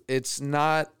 It's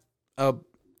not a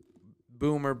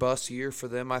boom or bust year for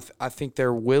them. I think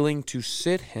they're willing to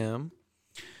sit him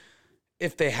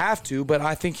if they have to, but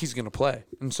I think he's going to play.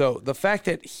 And so the fact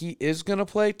that he is going to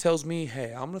play tells me,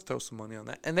 hey, I'm going to throw some money on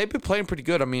that. And they've been playing pretty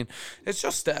good. I mean, it's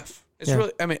just Steph. It's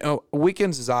really,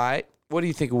 Wiggins is all right. What do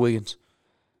you think of Wiggins?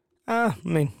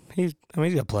 He's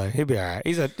gonna play. He'll be all right.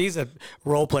 He's a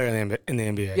role player in the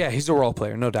NBA. Yeah, he's a role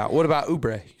player, no doubt. What about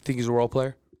Oubre? You think he's a role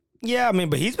player? Yeah,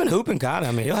 but he's been hooping kind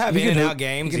of. He'll have in and out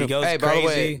games. He goes crazy. By the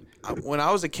way, when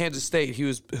I was at Kansas State, he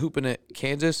was hooping at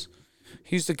Kansas.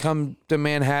 He used to come to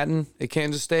Manhattan at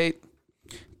Kansas State.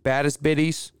 Baddest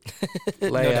biddies.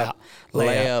 Layup.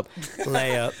 Layup.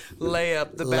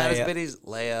 Layup. The baddest biddies.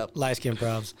 Layup. Light skin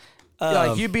probs.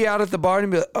 Like, you'd be out at the bar and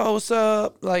be like, oh, what's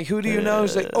up? Like, who do you know?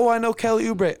 He's like, oh, I know Kelly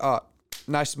Oubre. Oh,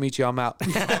 nice to meet you. I'm out.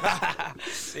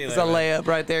 It's a layup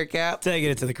right there, Cap. Taking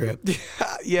it to the crib.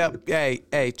 Yep.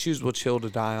 Hey, choose which hill to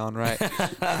die on, right?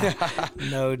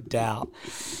 No doubt.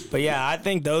 But, yeah, I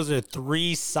think those are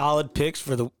 3 solid picks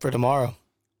for tomorrow.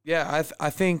 Yeah, I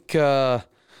think the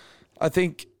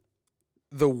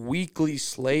weekly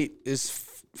slate is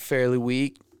fairly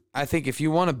weak. I think if you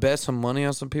want to bet some money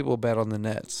on some people, bet on the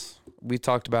Nets. We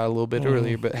talked about it a little bit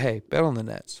earlier, but hey, bet on the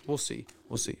Nets. We'll see.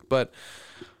 But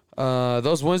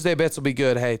those Wednesday bets will be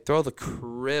good. Hey, throw the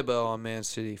cribbo on Man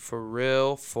City. For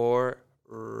real.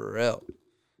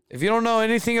 If you don't know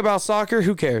anything about soccer,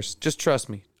 who cares? Just trust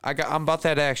me. I'm about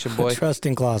that action, boy. Trust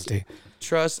in Closty.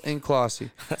 Trust in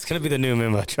Klossy. That's gonna be the new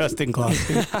memo. Trust in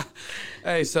Closty.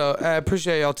 Hey, so I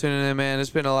appreciate y'all tuning in, man. It's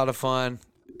been a lot of fun.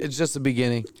 It's just the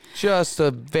beginning. Just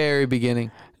the very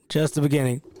beginning. Just the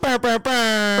beginning.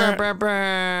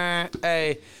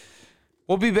 Hey,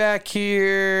 we'll be back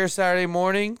here Saturday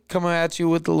morning coming at you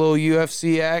with the little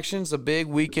UFC actions. A big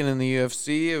weekend in the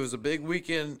UFC. It was a big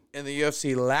weekend in the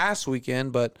UFC last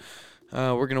weekend, but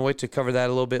we're going to wait to cover that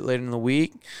a little bit later in the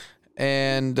week.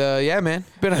 And yeah, man,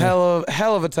 been a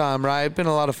hell of a time, right? Been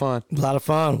a lot of fun. A lot of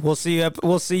fun. We'll see you.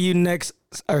 We'll see you next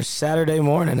or Saturday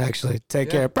morning. Actually, take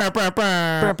care.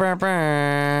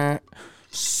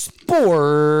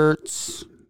 Sports.